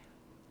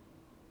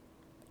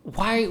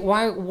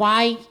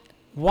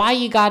 Why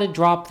you got to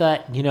drop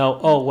that, you know,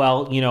 oh,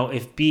 well, you know,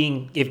 if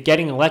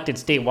getting elected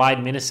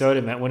statewide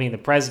Minnesota meant winning the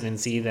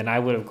presidency, then I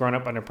would have grown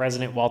up under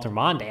President Walter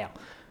Mondale.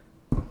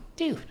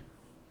 Dude.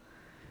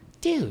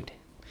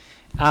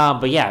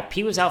 But yeah,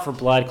 Pete was out for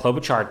blood.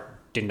 Klobuchar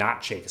did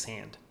not shake his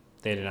hand.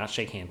 They did not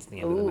shake hands at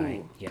the end of the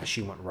night. Yeah,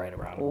 she went right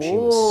around him.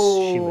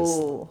 She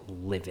was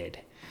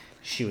livid.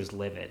 She was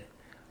livid.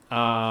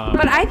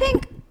 But I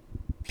think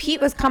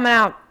Pete was coming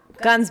out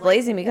guns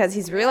blazing because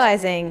he's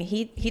realizing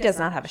he does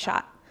not have a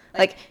shot.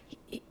 Like,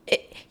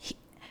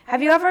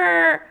 have you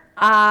ever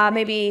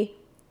maybe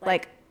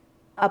like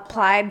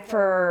applied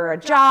for a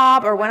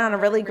job or went on a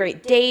really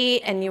great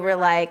date and you were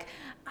like,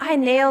 I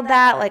nailed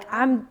that. Like,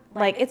 I'm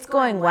like, it's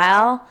going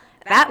well.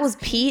 That was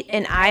Pete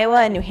in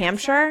Iowa and New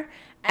Hampshire.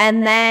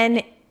 And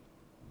then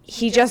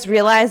he just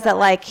realized that,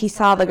 like, he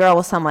saw the girl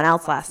with someone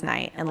else last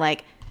night. And,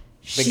 like,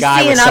 she's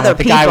seeing other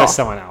people. The guy was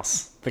someone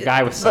else. The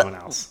guy was someone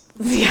else.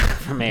 Yeah.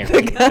 For mayor.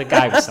 The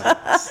guy was someone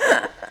else.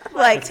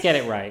 Like, let's get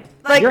it right.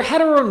 Like, your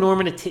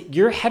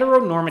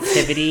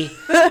heteronormativity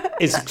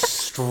is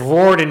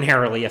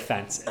extraordinarily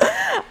offensive.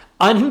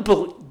 I'm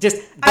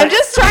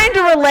just trying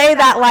to relay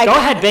that, like... Go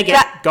ahead, bigot.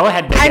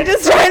 I'm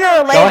just trying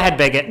to relay... Go ahead,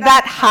 bigot.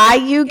 That high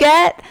you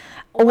get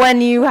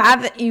when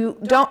you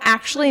don't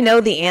actually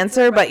know the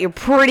answer, but you're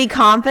pretty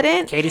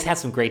confident. Katie's had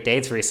some great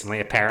dates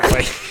recently,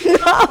 apparently.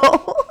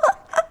 No.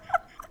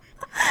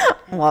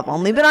 Well, I've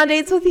only been on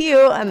dates with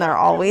you, and they're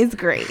always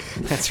great.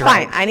 That's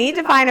right. Fine, I need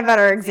to find a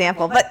better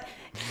example, but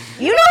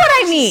you know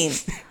what I mean.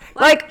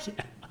 Like...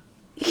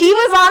 He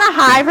was on a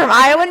high from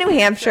Iowa, New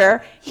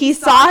Hampshire. He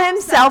saw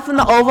himself in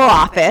the Oval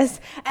Office,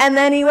 and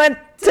then he went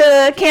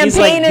to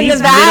campaign in Nevada.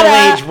 These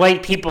middle-aged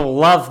white people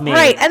love me.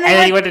 Right, and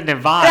then he went to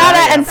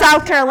Nevada and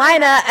South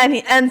Carolina,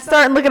 and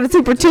started looking at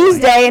Super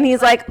Tuesday, and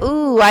he's like,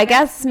 "Ooh, I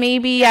guess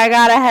maybe I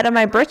got ahead of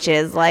my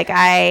britches. Like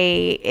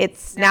I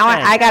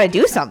got to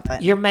do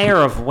something." You're mayor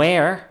of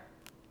where?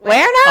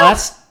 Where now?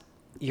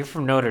 You're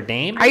from Notre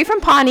Dame? Are you from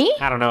Pawnee?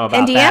 I don't know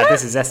about Indiana? that.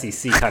 This is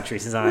SEC country,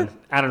 son.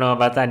 I don't know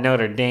about that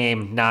Notre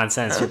Dame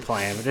nonsense you're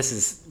playing, but this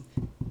is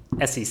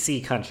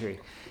SEC country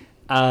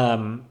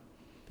in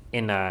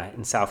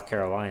South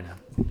Carolina.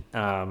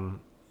 Not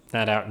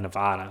out in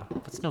Nevada.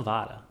 What's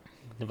Nevada?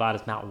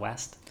 Nevada's Mountain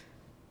West?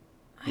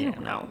 I don't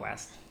know. Mountain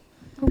West.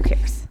 Who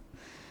cares?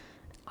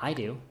 I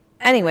do.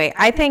 Anyway,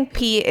 I think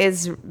Pete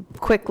is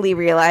quickly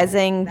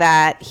realizing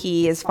that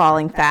he is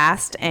falling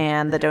fast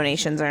and the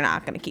donations are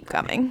not going to keep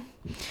coming.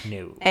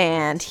 No.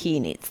 And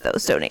he needs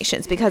those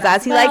donations because,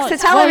 as he likes to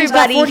tell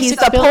everybody, he's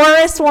the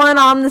poorest one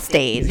on the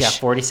stage. He's got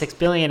 46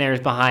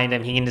 billionaires behind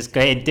him. He can just go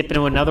ahead and dip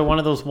into another one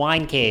of those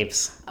wine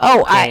caves.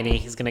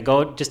 He's going to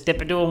go just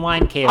dip into a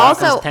wine cave.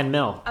 Also, 10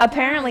 mil.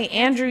 Apparently,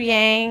 Andrew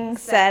Yang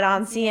said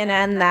on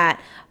CNN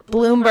that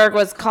Bloomberg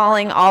was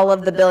calling all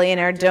of the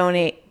billionaire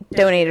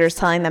donators,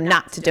 telling them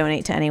not to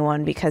donate to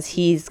anyone because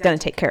he's going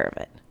to take care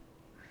of it.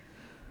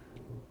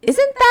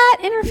 Isn't that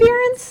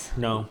interference?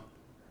 No.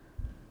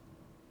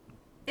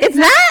 It's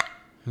not?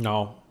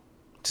 No.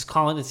 It's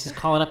just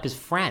calling up his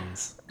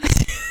friends.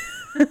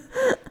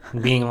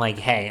 Being like,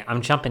 hey,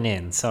 I'm jumping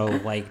in, so,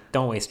 like,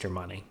 don't waste your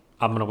money.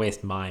 I'm going to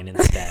waste mine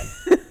instead.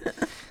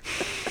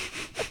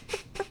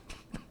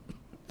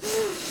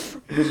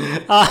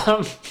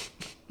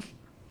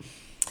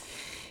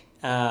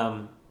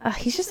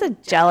 He's just a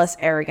jealous,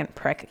 arrogant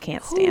prick. I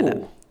can't stand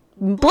him.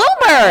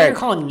 Bloomberg. You're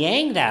calling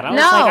Yang that.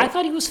 I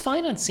thought he was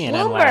fine on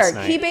CNN last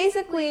night. He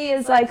basically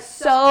is like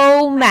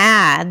so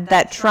mad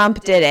that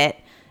Trump did it,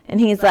 and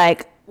he's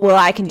like, "Well,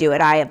 I can do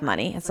it. I have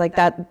money." It's like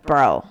that,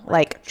 bro.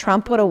 Like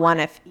Trump would have won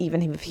if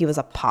he was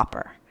a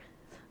pauper.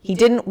 He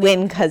didn't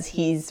win because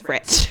he's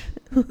rich.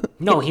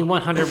 No, he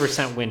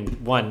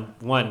 100%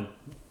 won.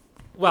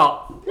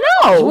 Well,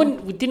 no,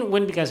 he didn't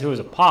win because he was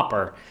a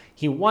pauper.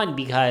 He won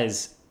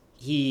because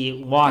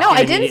he walked. No,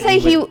 I didn't say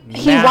he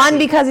won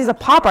because he's a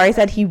pauper. I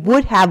said he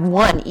would have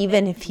won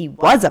even if he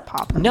was a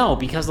pauper. No,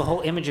 because the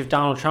whole image of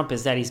Donald Trump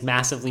is that he's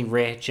massively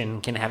rich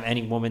and can have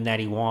any woman that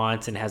he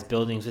wants and has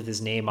buildings with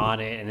his name on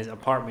it, and his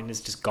apartment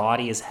is just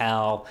gaudy as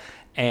hell.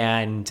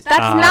 And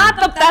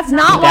that's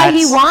not why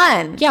he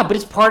won. Yeah, but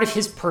it's part of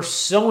his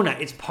persona.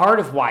 It's part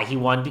of why he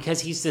won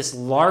because he's this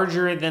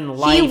larger than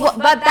life.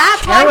 But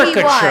that's why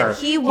he won.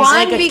 He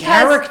won like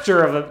because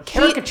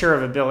caricature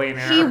of a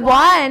billionaire. He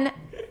won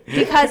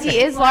because he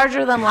is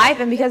larger than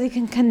life and because he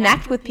can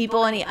connect with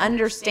people and he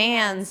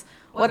understands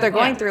what they're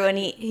going through. And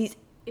he's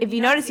if you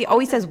notice, he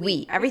always says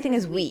we. Everything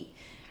is we.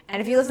 And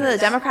if you listen to the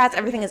Democrats,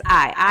 everything is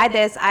I. I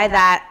this, I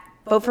that.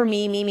 Vote for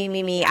me,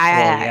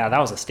 I. Yeah, that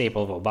was a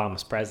staple of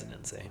Obama's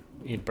presidency.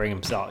 He'd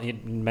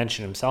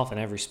mention himself in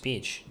every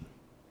speech,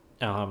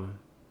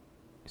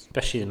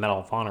 especially the Medal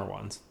of Honor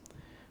ones.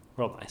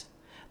 Real nice.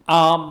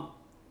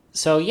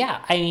 So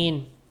yeah, I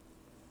mean,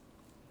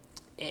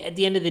 at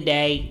the end of the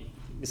day,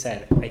 like I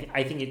said,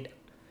 I think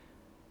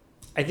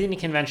the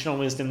conventional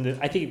wisdom.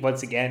 I think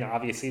once again,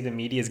 obviously, the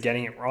media is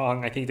getting it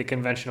wrong. I think the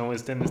conventional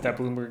wisdom is that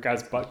Bloomberg got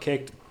his butt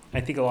kicked. I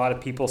think a lot of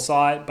people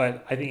saw it,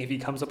 but I think if he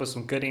comes up with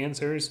some good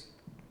answers,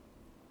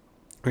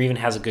 or even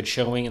has a good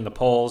showing in the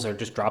polls, or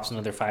just drops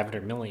another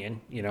 $500 million,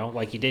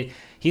 like he did,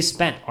 he's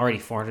spent already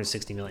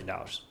 $460 million.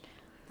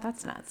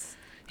 That's nuts.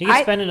 He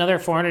can spend another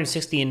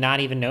 $460 and not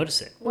even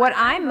notice it. What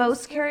I'm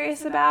most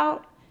curious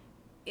about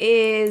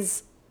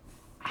is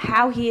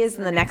how he is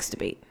in the next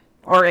debate,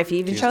 or if he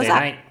even shows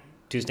up.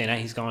 Tuesday night,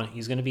 he's going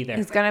to be there.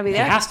 He's going to be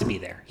there? He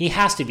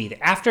has to be there.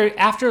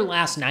 After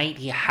last night,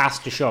 he has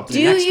to show up.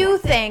 Do you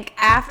think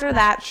after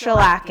that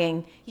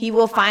shellacking, he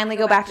will finally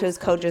go back to his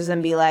coaches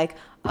and be like,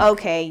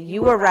 okay,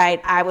 you were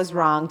right, I was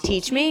wrong,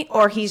 teach me?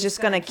 Or he's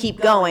just going to keep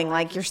going,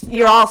 like,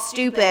 you're all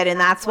stupid, and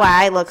that's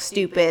why I look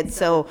stupid,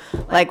 so,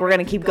 like, we're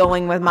going to keep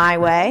going with my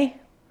way?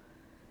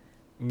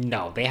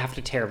 No, they have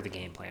to tear up the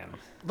game plan.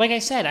 Like I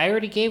said, I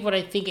already gave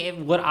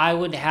what I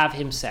would have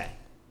him say.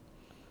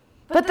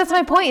 But that's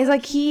my point. Is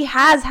like he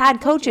has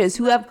had coaches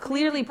who have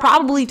clearly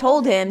probably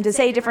told him to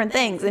say different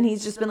things, and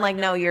he's just been like,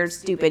 "No, you're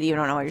stupid. You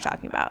don't know what you're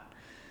talking about."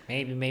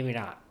 Maybe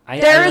not.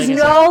 There is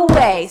no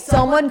way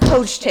someone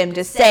coached him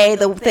to say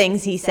the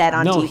things he said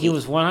on TV. No, he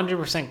was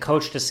 100%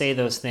 coached to say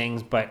those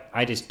things, but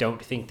I just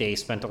don't think they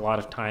spent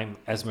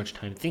as much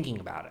time thinking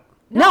about it.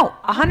 No,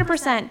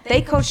 100%.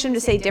 They coached him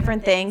to say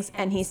different things,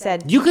 and he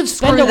said, "You could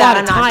spend a lot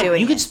of time.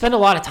 You could spend a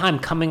lot of time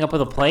coming up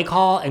with a play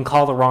call and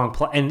call the wrong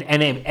play, and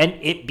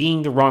it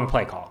being the wrong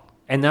play call."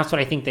 And that's what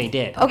I think they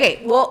did.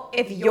 Okay, well,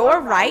 if you're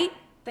right,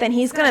 then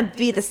he's going to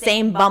be the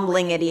same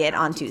bumbling idiot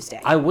on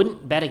Tuesday. I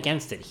wouldn't bet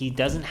against it. He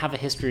doesn't have a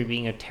history of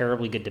being a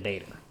terribly good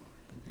debater.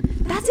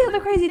 That's the other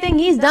crazy thing.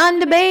 He's done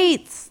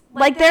debates.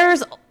 Like,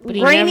 there's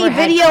grainy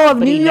video of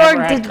New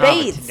York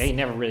debates. They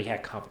never really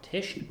had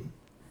competition.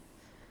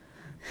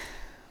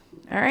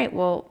 All right,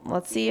 well,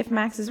 let's see if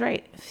Max is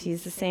right. If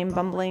he's the same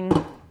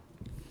bumbling...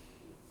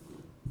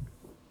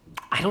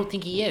 I don't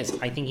think he is.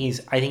 I think he's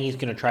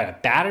going to try to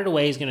bat it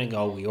away. He's going to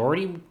go, "We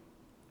already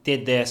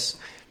did this.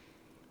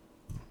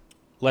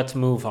 Let's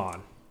move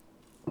on."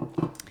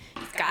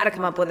 He's got to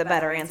come up with a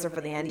better answer for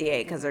the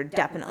NDA because they're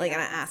definitely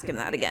going to ask him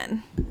that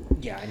again.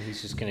 Yeah, and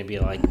he's just going to be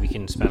like, "We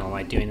can spend all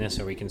night doing this,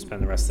 or we can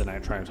spend the rest of the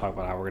night trying to talk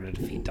about how we're going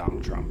to defeat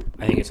Donald Trump."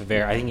 I think it's a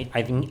very.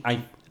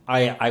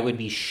 I would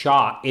be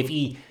shocked if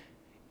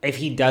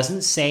he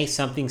doesn't say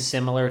something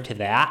similar to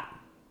that.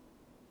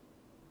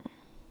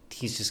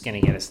 He's just going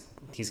to get his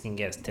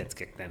tits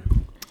kicked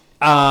then.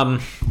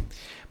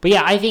 But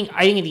yeah, I think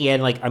at the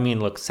end,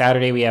 look,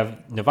 Saturday we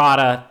have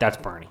Nevada. That's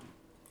Bernie.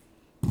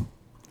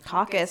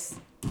 Caucus.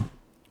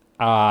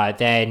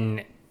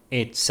 Then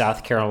it's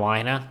South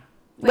Carolina.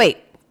 Wait,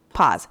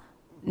 pause.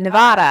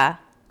 Nevada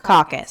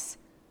caucus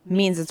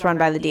means it's run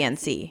by the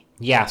DNC.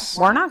 Yes.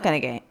 We're not going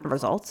to get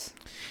results.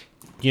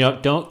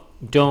 Don't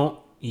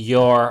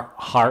your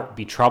heart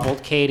be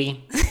troubled,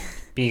 Katie.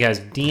 Because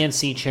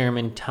DNC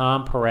Chairman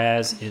Tom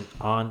Perez is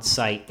on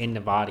site in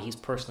Nevada. He's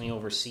personally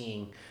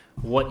overseeing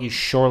what is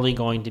surely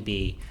going to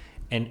be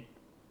an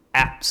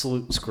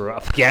absolute screw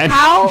up again.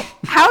 How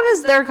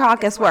does their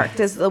caucus work?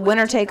 Does the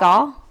winner take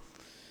all,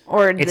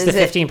 or it's the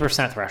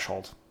 15%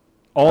 threshold?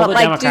 All the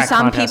Democrat do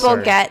some people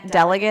get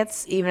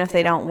delegates even if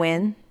they don't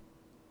win?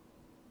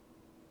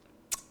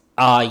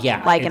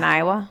 Yeah. Like in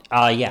Iowa?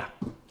 Yeah.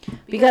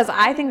 Because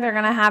I think they're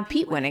going to have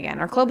Pete win again,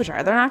 or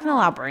Klobuchar. They're not going to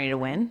allow Bernie to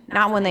win.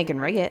 Not when they can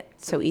rig it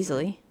so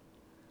easily.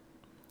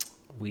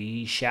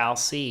 We shall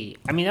see.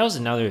 I mean, that was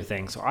another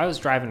thing. So I was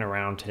driving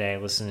around today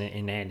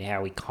listening to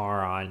Howie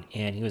Carr on,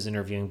 and he was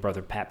interviewing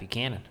Brother Pat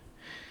Buchanan.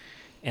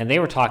 And they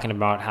were talking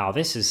about how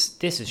this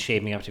is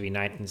shaping up to be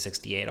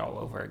 1968 all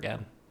over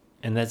again.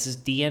 And that's this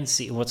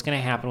DNC. What's going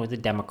to happen with the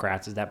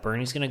Democrats is that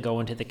Bernie's going to go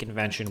into the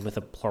convention with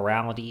a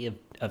plurality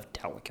of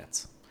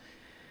delegates.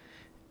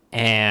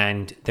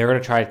 And they're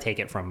going to try to take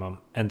it from him.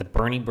 And the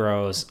Bernie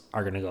bros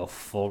are going to go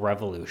full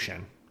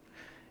revolution.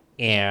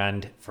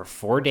 And for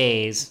 4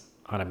 days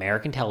on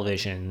American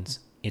televisions,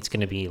 it's going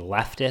to be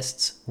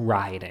leftists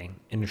rioting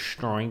and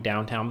destroying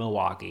downtown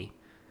Milwaukee.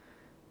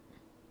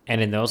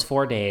 And in those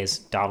 4 days,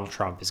 Donald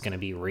Trump is going to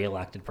be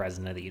reelected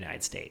president of the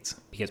United States.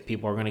 Because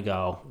people are going to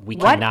go, we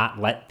cannot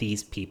let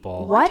these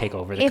people take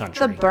over the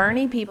country. What if the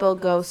Bernie people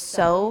go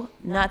so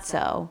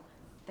nutso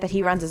that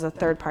he runs as a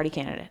third-party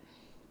candidate?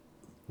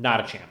 Not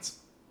a chance.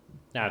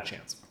 Not a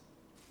chance.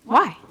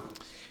 Why?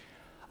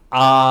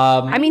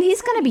 I mean,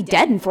 he's going to be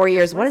dead in 4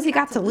 years. What has he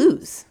got to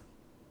lose?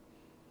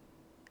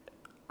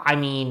 I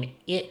mean,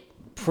 it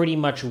pretty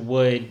much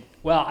would.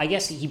 Well, I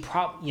guess he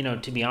probably,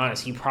 to be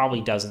honest, he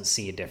probably doesn't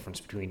see a difference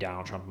between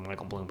Donald Trump and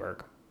Michael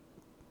Bloomberg.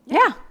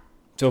 Yeah.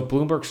 So if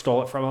Bloomberg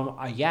stole it from him,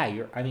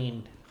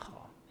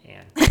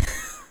 man.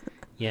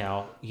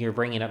 You're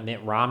bringing up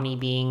Mitt Romney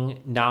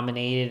being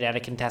nominated at a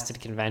contested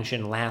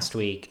convention last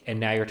week, and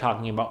now you're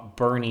talking about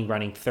Bernie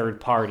running third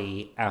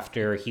party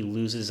after he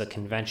loses a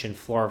convention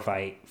floor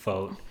fight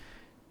vote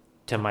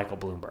to Michael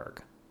Bloomberg.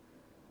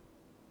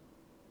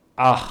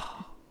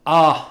 I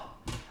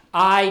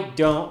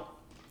don't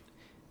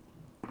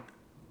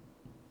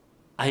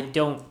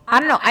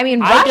know. I mean,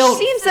 Rush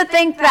seems to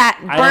think that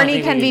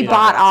Bernie can be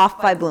bought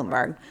off by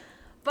Bloomberg.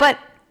 But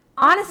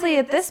honestly,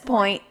 at this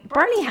point,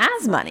 Bernie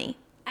has money.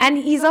 And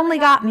he's only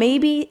got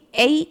maybe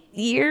 8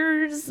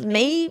 years,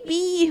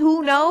 maybe,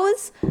 who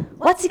knows?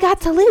 What's he got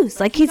to lose?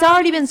 Like, he's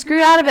already been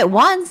screwed out of it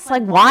once.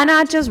 Like, why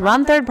not just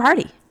run third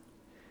party?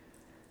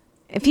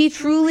 If he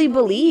truly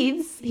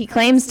believes, he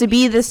claims to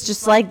be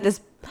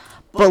this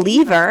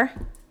believer.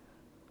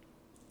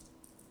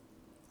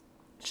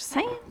 Just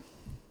saying.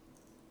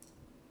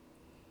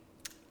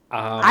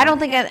 I don't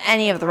think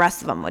any of the rest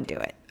of them would do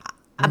it.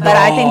 But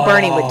I think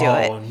Bernie would do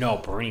it. No,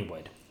 Bernie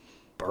would.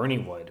 Bernie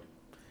would.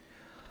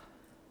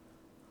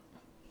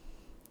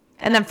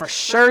 And then for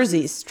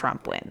surezies,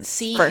 Trump wins.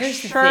 See, for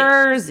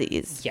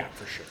surezies. Yeah,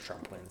 for sure,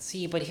 Trump wins.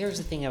 See, but here's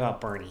the thing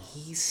about Bernie.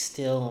 He's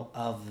still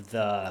of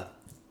the...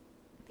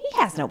 He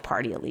has no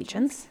party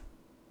allegiance.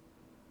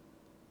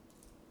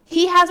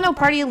 He has no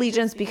party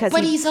allegiance because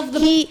he's of the.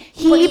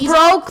 He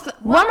broke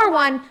number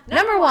one.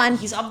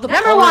 He's of the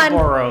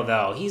Politburo,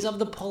 though. He's of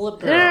the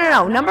Politburo.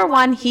 No. Number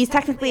one, he's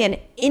technically an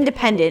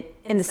independent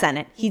in the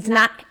Senate. He's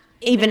not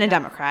even a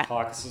Democrat.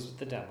 Caucuses with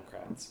the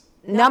Democrats.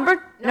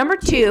 Number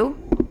two,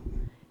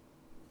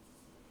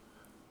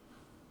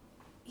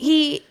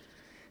 he.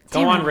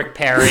 Go on, Rick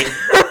Perry.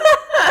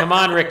 Come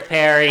on, Rick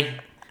Perry.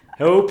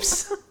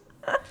 Oops.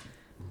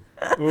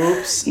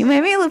 You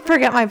made me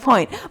forget my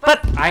point. But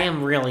I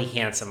am really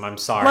handsome. I'm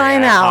sorry. I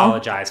know. I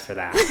apologize for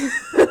that.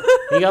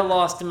 You got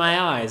lost in my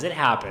eyes. It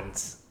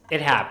happens. I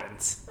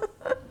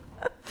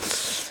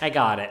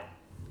got it.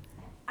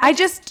 I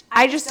just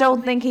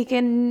don't think he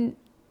can.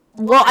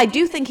 Well, I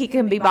do think he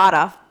can be bought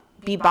off.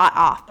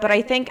 But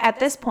I think at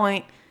this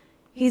point,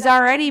 he's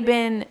already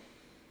been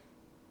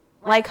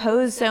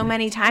hosed so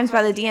many times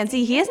by the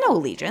DNC. He has no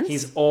allegiance.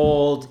 He's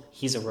old.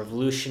 He's a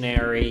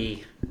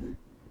revolutionary.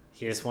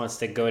 He just wants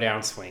to go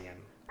down swinging.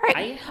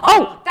 Right.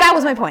 That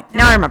was my point.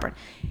 Now I remember.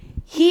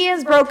 He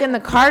has broken the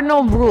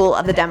cardinal rule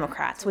of the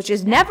Democrats, which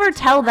is never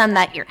tell them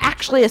that you're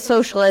actually a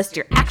socialist,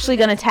 you're actually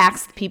going to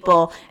tax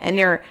people, and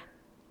you're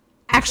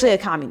actually a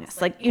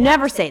communist. You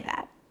never say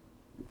that.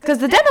 Because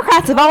the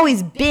Democrats have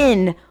always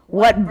been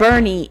what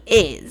Bernie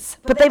is,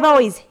 but they've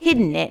always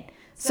hidden it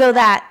so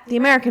that the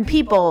American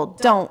people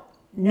don't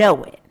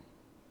know it.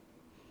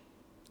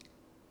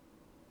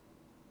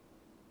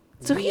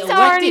 So he's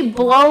already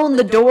blown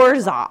the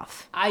doors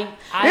off. No.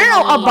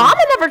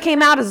 Obama never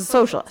came out as a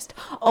socialist.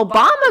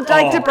 Obama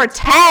liked to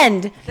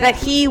pretend that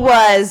he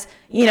was,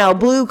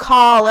 blue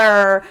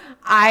collar.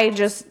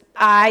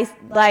 I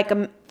like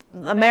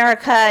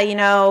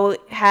America,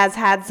 has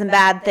had some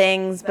bad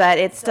things, but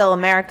it's still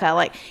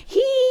America.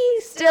 He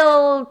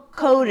still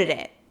coded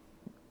it.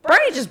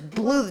 Bernie just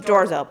blew the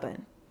doors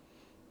open.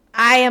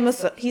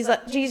 He's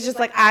just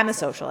like, I'm a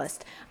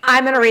socialist.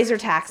 I'm going to raise your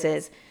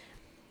taxes.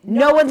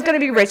 No one's going to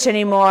be rich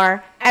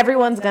anymore.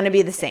 Everyone's going to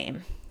be the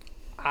same.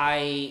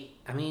 I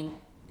mean,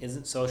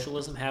 isn't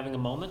socialism having a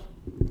moment?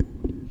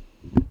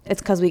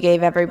 It's because we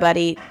gave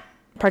everybody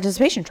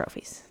participation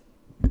trophies.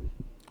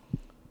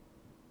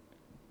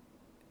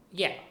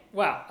 Yeah.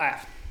 Well,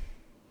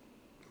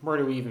 where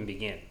do we even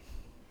begin?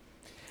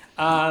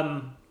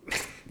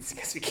 It's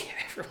because we gave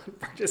everyone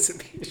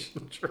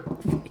participation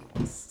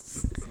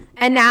trophies.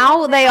 And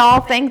now they all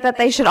think that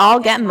they should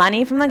all get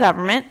money from the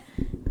government.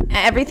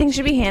 Everything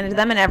should be handed to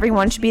them, and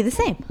everyone should be the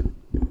same.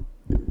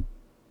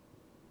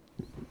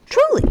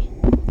 Truly.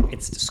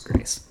 It's a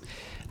disgrace.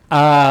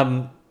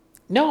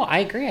 No, I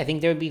agree. I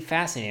think that would be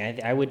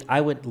fascinating.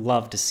 I would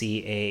love to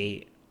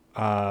see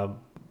a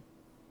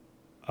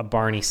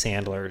Barney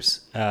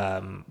Sanders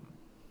run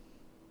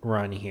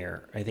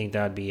here. I think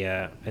that'd be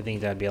a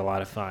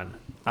lot of fun.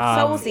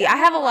 So we'll see. I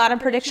have a lot of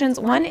predictions.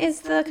 When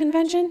is the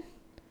convention?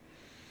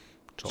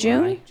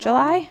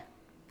 July?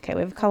 Okay,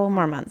 we have a couple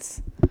more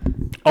months.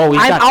 Oh,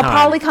 I'll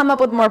probably come up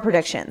with more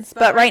predictions.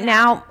 But right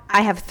now,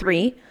 I have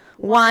 3.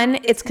 1,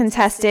 it's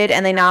contested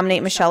and they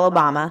nominate Michelle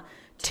Obama.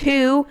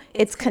 2,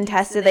 it's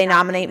contested, they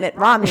nominate Mitt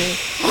Romney.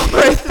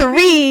 Or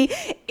 3,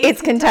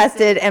 it's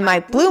contested and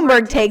Mike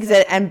Bloomberg takes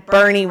it and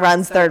Bernie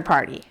runs third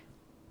party.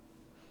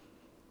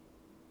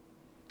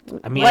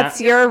 What's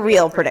your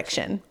real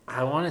prediction?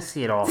 I want to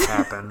see it all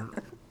happen.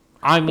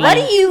 What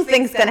do you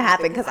think's going to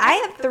happen? Because I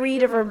have 3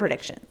 different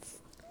predictions.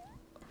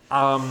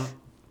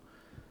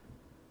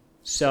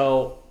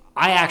 So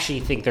I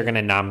actually think they're going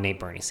to nominate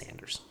Bernie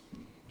Sanders.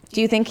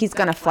 Do you think he's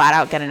going to flat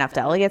out get enough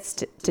delegates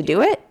to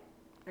do it?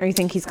 Or you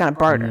think he's going to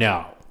barter?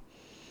 No.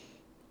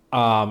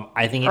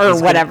 I think it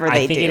is whatever I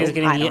they think do. It is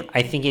going to be.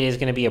 I think it is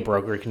going to be a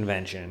broker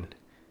convention.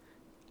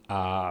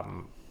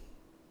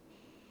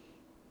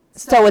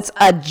 So it's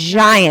a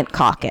giant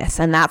caucus,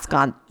 and that's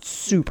gone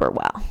super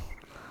well,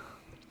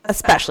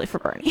 especially for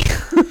Bernie.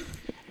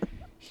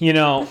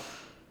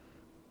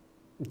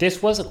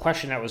 This was a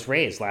question that was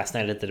raised last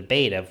night at the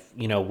debate of,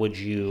 would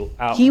you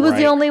outright... He was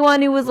the only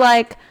one who was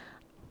like,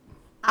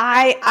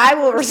 I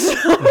will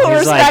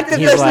respect if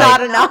there's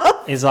not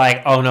enough. He's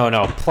like, oh,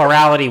 no.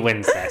 Plurality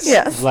wins this.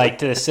 Yes.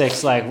 To the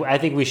 6, I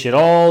think we should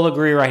all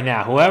agree right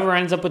now. Whoever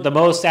ends up with the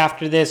most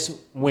after this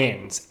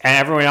wins. And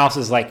everyone else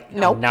is like,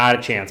 nope. Not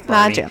a chance,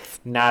 Bernie.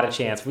 Not a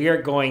chance. We are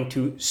going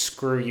to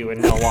screw you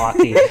in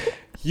Milwaukee.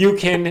 You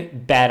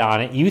can bet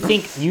on it. You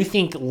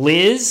think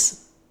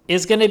Liz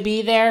is going to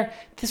be there?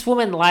 This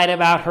woman lied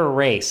about her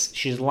race.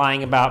 She's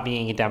lying about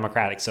being a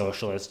Democratic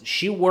Socialist.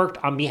 She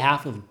worked on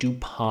behalf of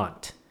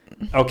DuPont.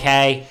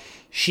 Okay?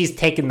 She's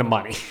taking the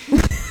money.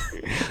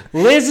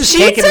 Liz is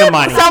taking the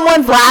money.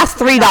 Someone's last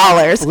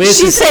 $3.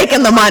 She's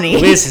taking the money.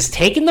 Liz is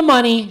taking the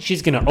money.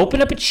 She's going to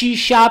open up a cheese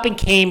shop in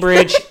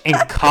Cambridge and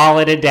call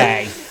it a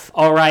day.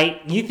 All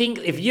right?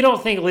 If you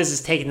don't think Liz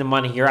is taking the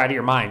money, you're out of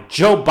your mind.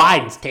 Joe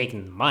Biden's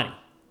taking the money.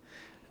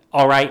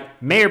 All right?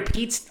 Mayor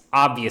Pete's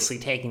obviously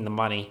taking the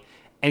money.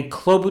 And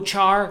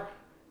Klobuchar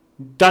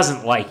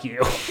doesn't like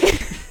you.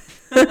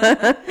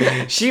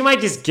 She might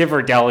just give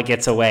her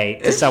delegates away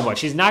to someone.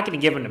 She's not going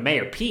to give them to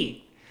Mayor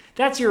Pete.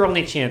 That's your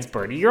only chance,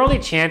 Bernie. Your only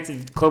chance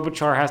is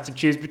Klobuchar has to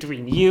choose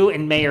between you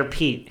and Mayor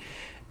Pete.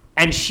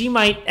 And she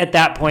might, at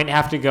that point,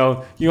 have to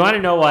go, you want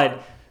to know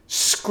what?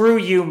 Screw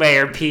you,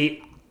 Mayor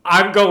Pete.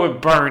 I'm going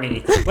with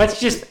Bernie. Let's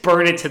just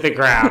burn it to the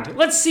ground.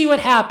 Let's see what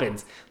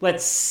happens.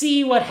 Let's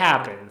see what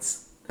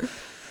happens.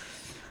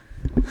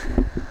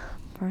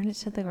 Burn it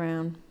to the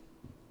ground.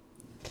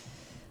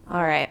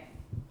 All right.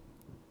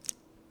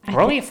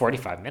 We're only at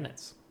 45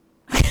 minutes.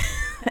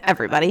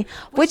 Everybody.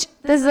 Which,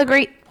 this is a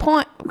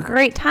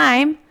great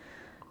time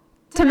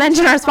to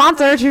mention our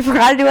sponsor, which we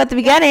forgot to do at the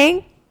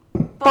beginning.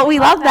 But we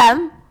love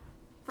them.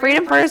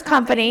 Freedom Furs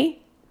Company.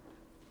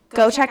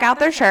 Go check out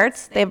their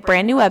shirts. They have a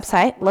brand new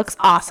website. Looks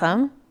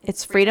awesome.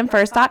 It's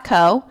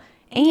freedomfurs.co.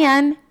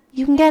 And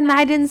you can get an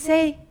I Didn't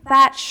Say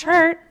That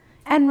shirt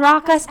and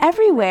rock us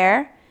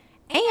everywhere.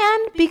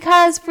 And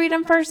because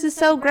Freedom Furs is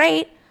so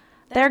great,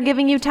 they're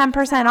giving you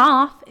 10%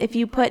 off if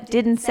you put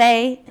Didn't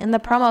Say in the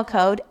promo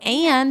code.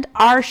 And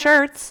our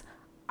shirts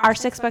are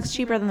 $6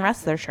 cheaper than the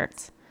rest of their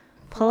shirts.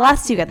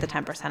 Plus you get the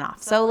 10%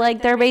 off. So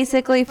like they're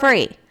basically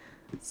free.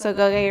 So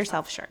go get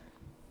yourself a shirt.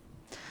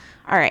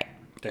 All right.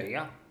 There you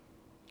go.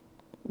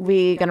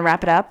 We gonna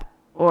wrap it up,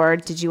 or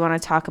did you want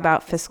to talk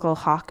about fiscal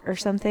hawk or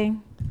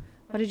something?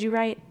 What did you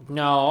write?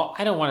 No,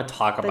 I don't want to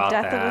talk about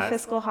that. The death of a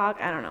fiscal hawk.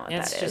 I don't know what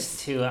that is. It's just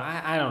too.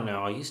 I don't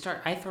know. I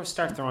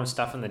start throwing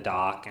stuff in the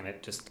dock, and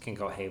it just can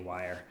go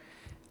haywire.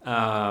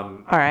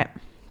 All right.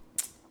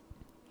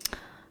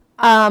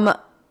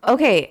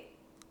 Okay.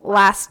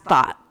 Last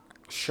thought.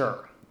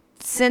 Sure.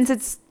 Since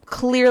it's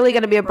clearly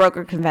going to be a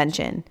broker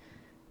convention,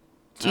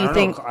 do you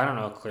think? I don't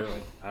know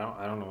clearly. I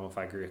don't know if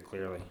I agree with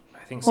clearly.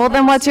 I think. Well,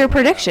 then what's your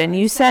prediction?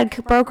 You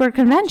said broker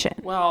convention.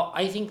 Well,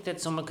 I think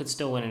that someone could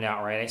still win it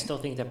outright. I still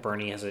think that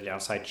Bernie has a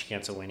downside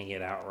chance of winning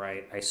it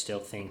outright. I still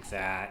think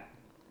that.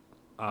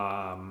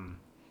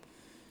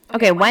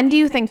 Okay, when do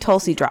you think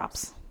Tulsi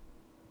drops?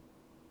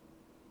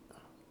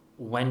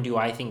 When do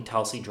I think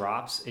Tulsi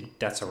drops?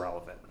 That's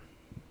irrelevant.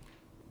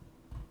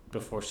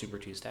 Before Super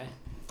Tuesday.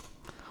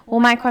 Well,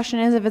 my question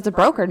is, if it's a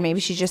brokered, maybe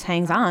she just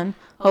hangs on,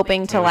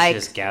 hoping to like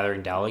she's just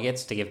gathering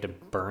delegates to give to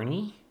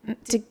Bernie.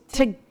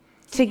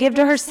 To give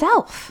to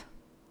herself.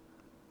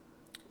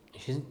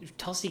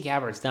 Tulsi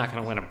Gabbard's not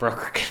going to win a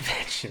broker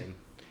convention.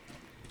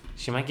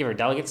 She might give her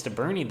delegates to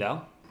Bernie,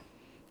 though.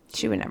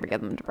 She would never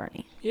give them to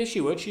Bernie. Yeah, she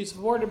would. She's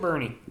supported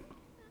Bernie.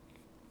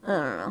 I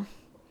don't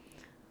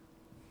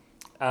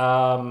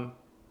know.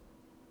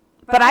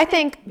 But I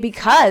think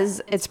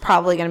because it's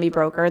probably going to be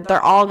brokered,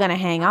 they're all going to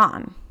hang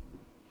on.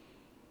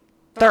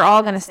 They're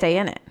all going to stay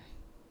in it.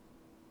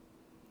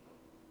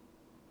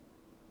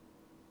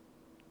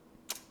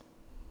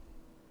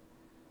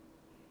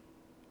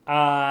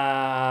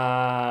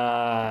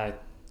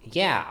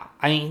 Yeah.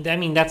 I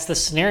mean that's the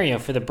scenario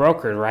for the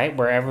broker, right?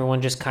 Where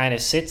everyone just kind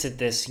of sits at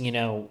this,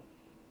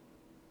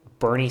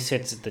 Bernie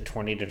sits at the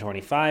 20 to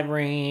 25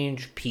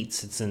 range, Pete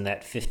sits in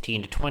that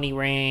 15 to 20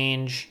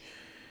 range.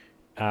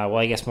 Well,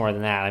 I guess more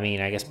than that. I mean,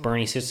 I guess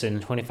Bernie sits in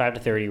the 25 to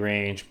 30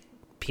 range,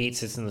 Pete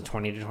sits in the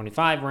 20 to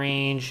 25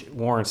 range,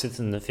 Warren sits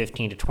in the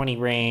 15 to 20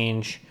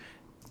 range,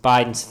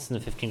 Biden sits in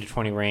the 15 to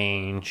 20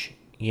 range.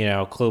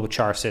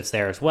 Klobuchar sits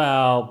there as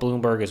well,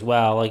 Bloomberg as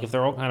well. Like, if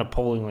they're all kind of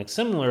polling, like,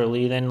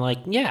 similarly, then, like,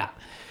 yeah.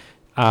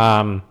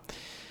 The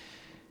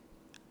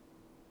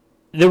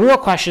real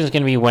question is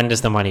going to be, when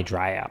does the money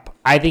dry up?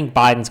 I think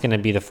Biden's going to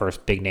be the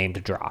first big name to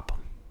drop.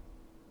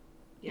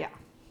 Yeah.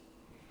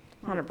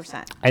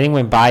 100%. I think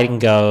when Biden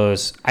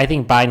goes, I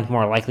think Biden's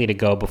more likely to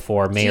go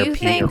before Mayor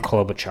Pete or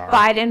Klobuchar.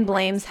 Biden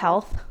blames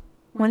health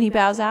when he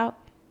bows out?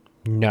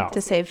 No. To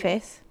save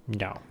face?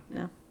 No.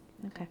 No.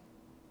 Okay.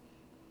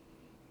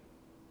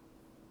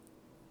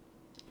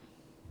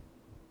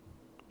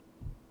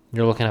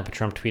 You're looking up a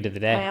Trump tweet of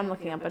the day. I am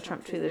looking up a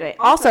Trump tweet of the day.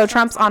 Also,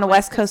 Trump's on a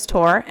West Coast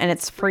tour, and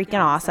it's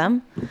freaking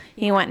awesome.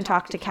 He went and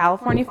talked to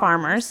California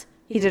farmers.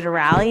 He did a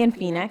rally in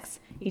Phoenix.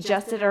 He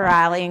just did a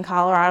rally in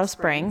Colorado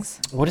Springs.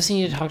 What does he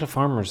need to talk to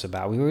farmers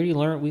about? We already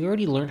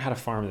learned how to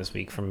farm this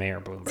week from Mayor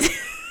Bloomberg.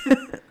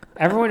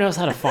 Everyone knows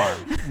how to farm.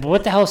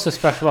 What the hell is so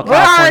special about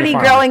California farming? We're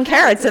already growing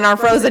carrots in our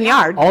frozen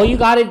yard. All you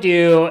got to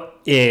do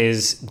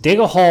is dig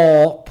a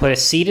hole, put a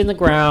seed in the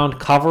ground,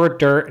 cover it with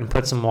dirt, and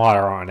put some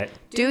water on it.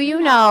 Do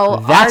you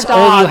know that's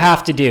all you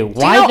have to do?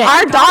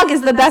 Our dog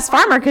is the best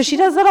farmer because she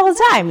does that all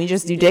the time. You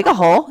dig a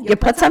hole, you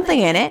put something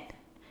in it,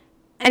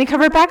 and you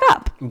cover it back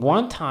up.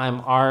 One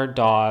time, our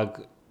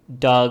dog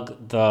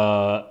dug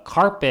the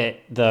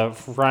carpet, the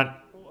front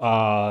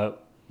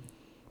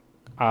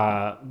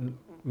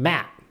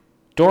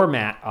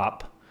doormat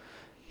up,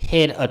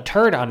 hid a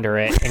turd under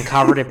it, and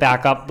covered it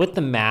back up with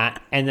the mat,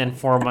 and then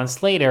 4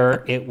 months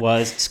later, it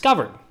was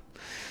discovered.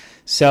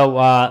 So,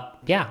 I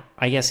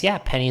guess,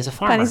 Penny's a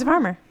farmer. Penny's a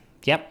farmer.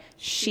 Yep.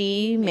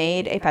 She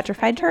made a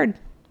petrified turd.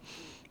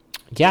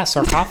 Yeah,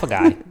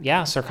 sarcophagi.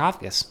 Yeah,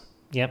 sarcophagus.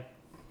 Yep,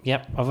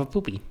 of a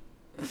poopy.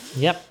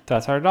 Yep,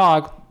 that's our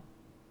dog.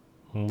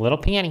 Little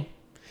Penny.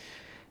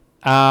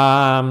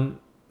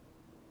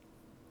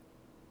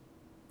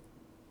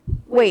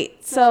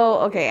 Wait, so,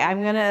 okay,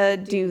 I'm going to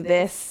do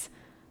this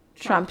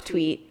Trump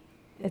tweet.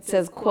 It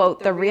says,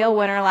 quote, "The real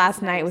winner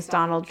last night was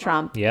Donald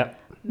Trump." Yep.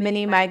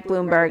 Mini Mike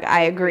Bloomberg,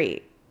 I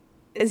agree.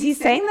 Is he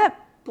saying that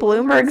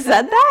Bloomberg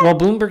said that? Well,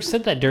 Bloomberg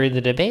said that during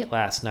the debate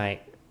last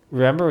night.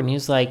 Remember when he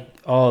was like,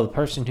 "Oh, the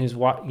person who's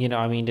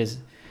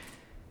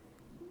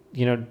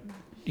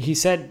he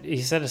said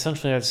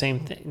essentially that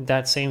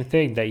same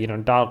thing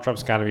that Donald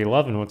Trump's got to be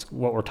loving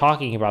what we're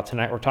talking about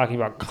tonight. We're talking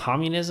about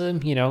communism.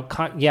 We don't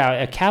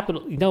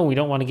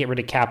want to get rid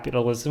of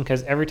capitalism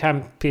because every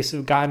time people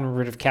have gotten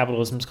rid of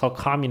capitalism, it's called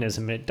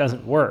communism, and it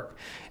doesn't work.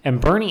 And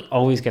Bernie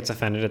always gets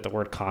offended at the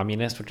word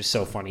communist, which is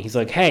so funny. He's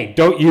like, "Hey,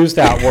 don't use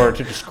that word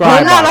to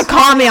describe I'm not a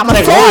commie. I'm a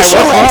socialist.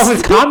 What's wrong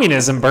with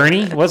communism,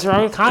 Bernie? What's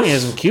wrong with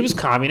communism? Cuba's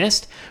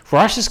communist.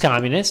 Russia's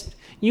communist.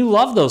 You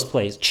love those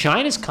places.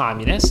 China's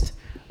communist."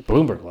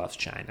 Bloomberg loves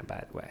China,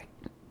 by the way.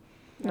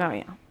 Oh,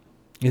 yeah.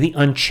 The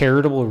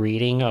uncharitable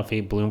reading of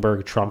a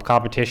Bloomberg-Trump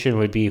competition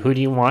would be, who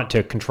do you want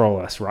to control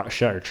us,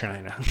 Russia or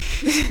China?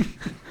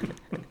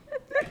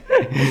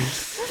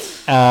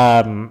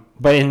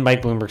 But in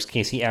Mike Bloomberg's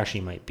case, he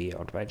actually might be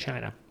owned by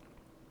China.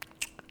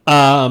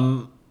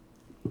 All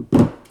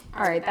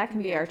right, that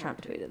can be our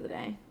Trump tweet of the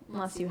day.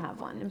 Unless you have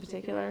one in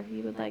particular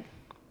you would like.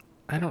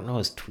 I don't know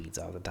his tweets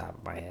off the top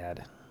of my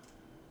head.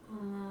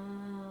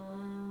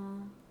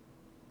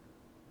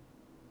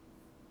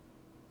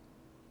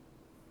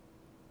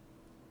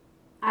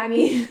 I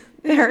mean,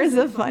 there is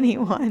a funny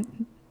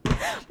one.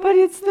 But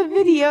it's the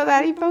video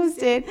that he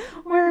posted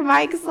where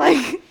Mike's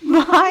like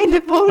behind the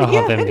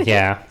podium.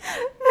 Yeah.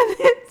 And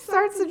it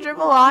starts to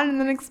dribble on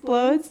and then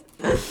explodes.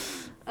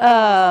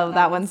 Oh,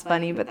 that one's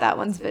funny, but that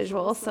one's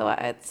visual, so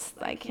I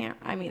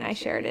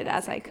shared it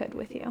as I could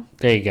with you.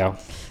 There you go.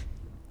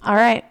 All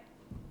right.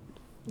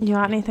 You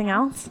want anything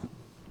else?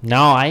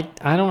 No, I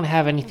don't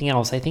have anything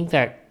else. I think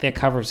that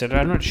covers it.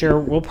 I'm not sure.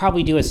 We'll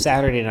probably do a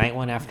Saturday night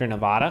one after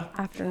Nevada.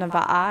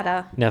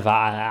 Nevada.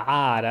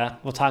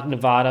 We'll talk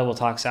Nevada. We'll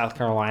talk South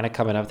Carolina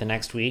coming up the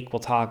next week. We'll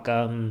talk.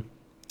 We'll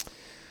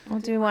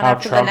do one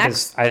after the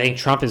next. I think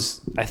Trump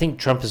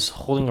is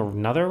holding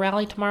another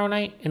rally tomorrow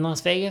night in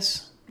Las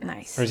Vegas.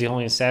 Nice. Or is he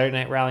holding a Saturday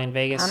night rally in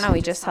Vegas? I don't know.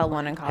 He just held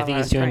one in Colorado. I think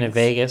he's doing it in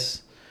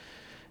Vegas.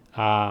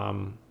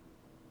 I'm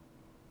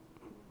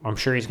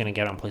sure he's going to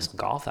get on play some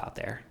golf out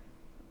there.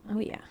 Oh,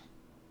 yeah.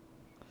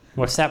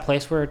 What's that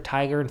place where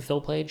Tiger and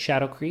Phil played?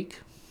 Shadow Creek?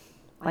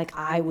 Like,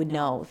 I would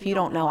know. If you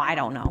don't know, I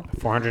don't know.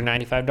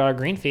 $495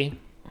 green fee.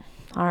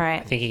 All right.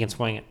 I think he can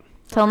swing it.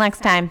 Till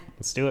next time.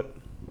 Let's do it.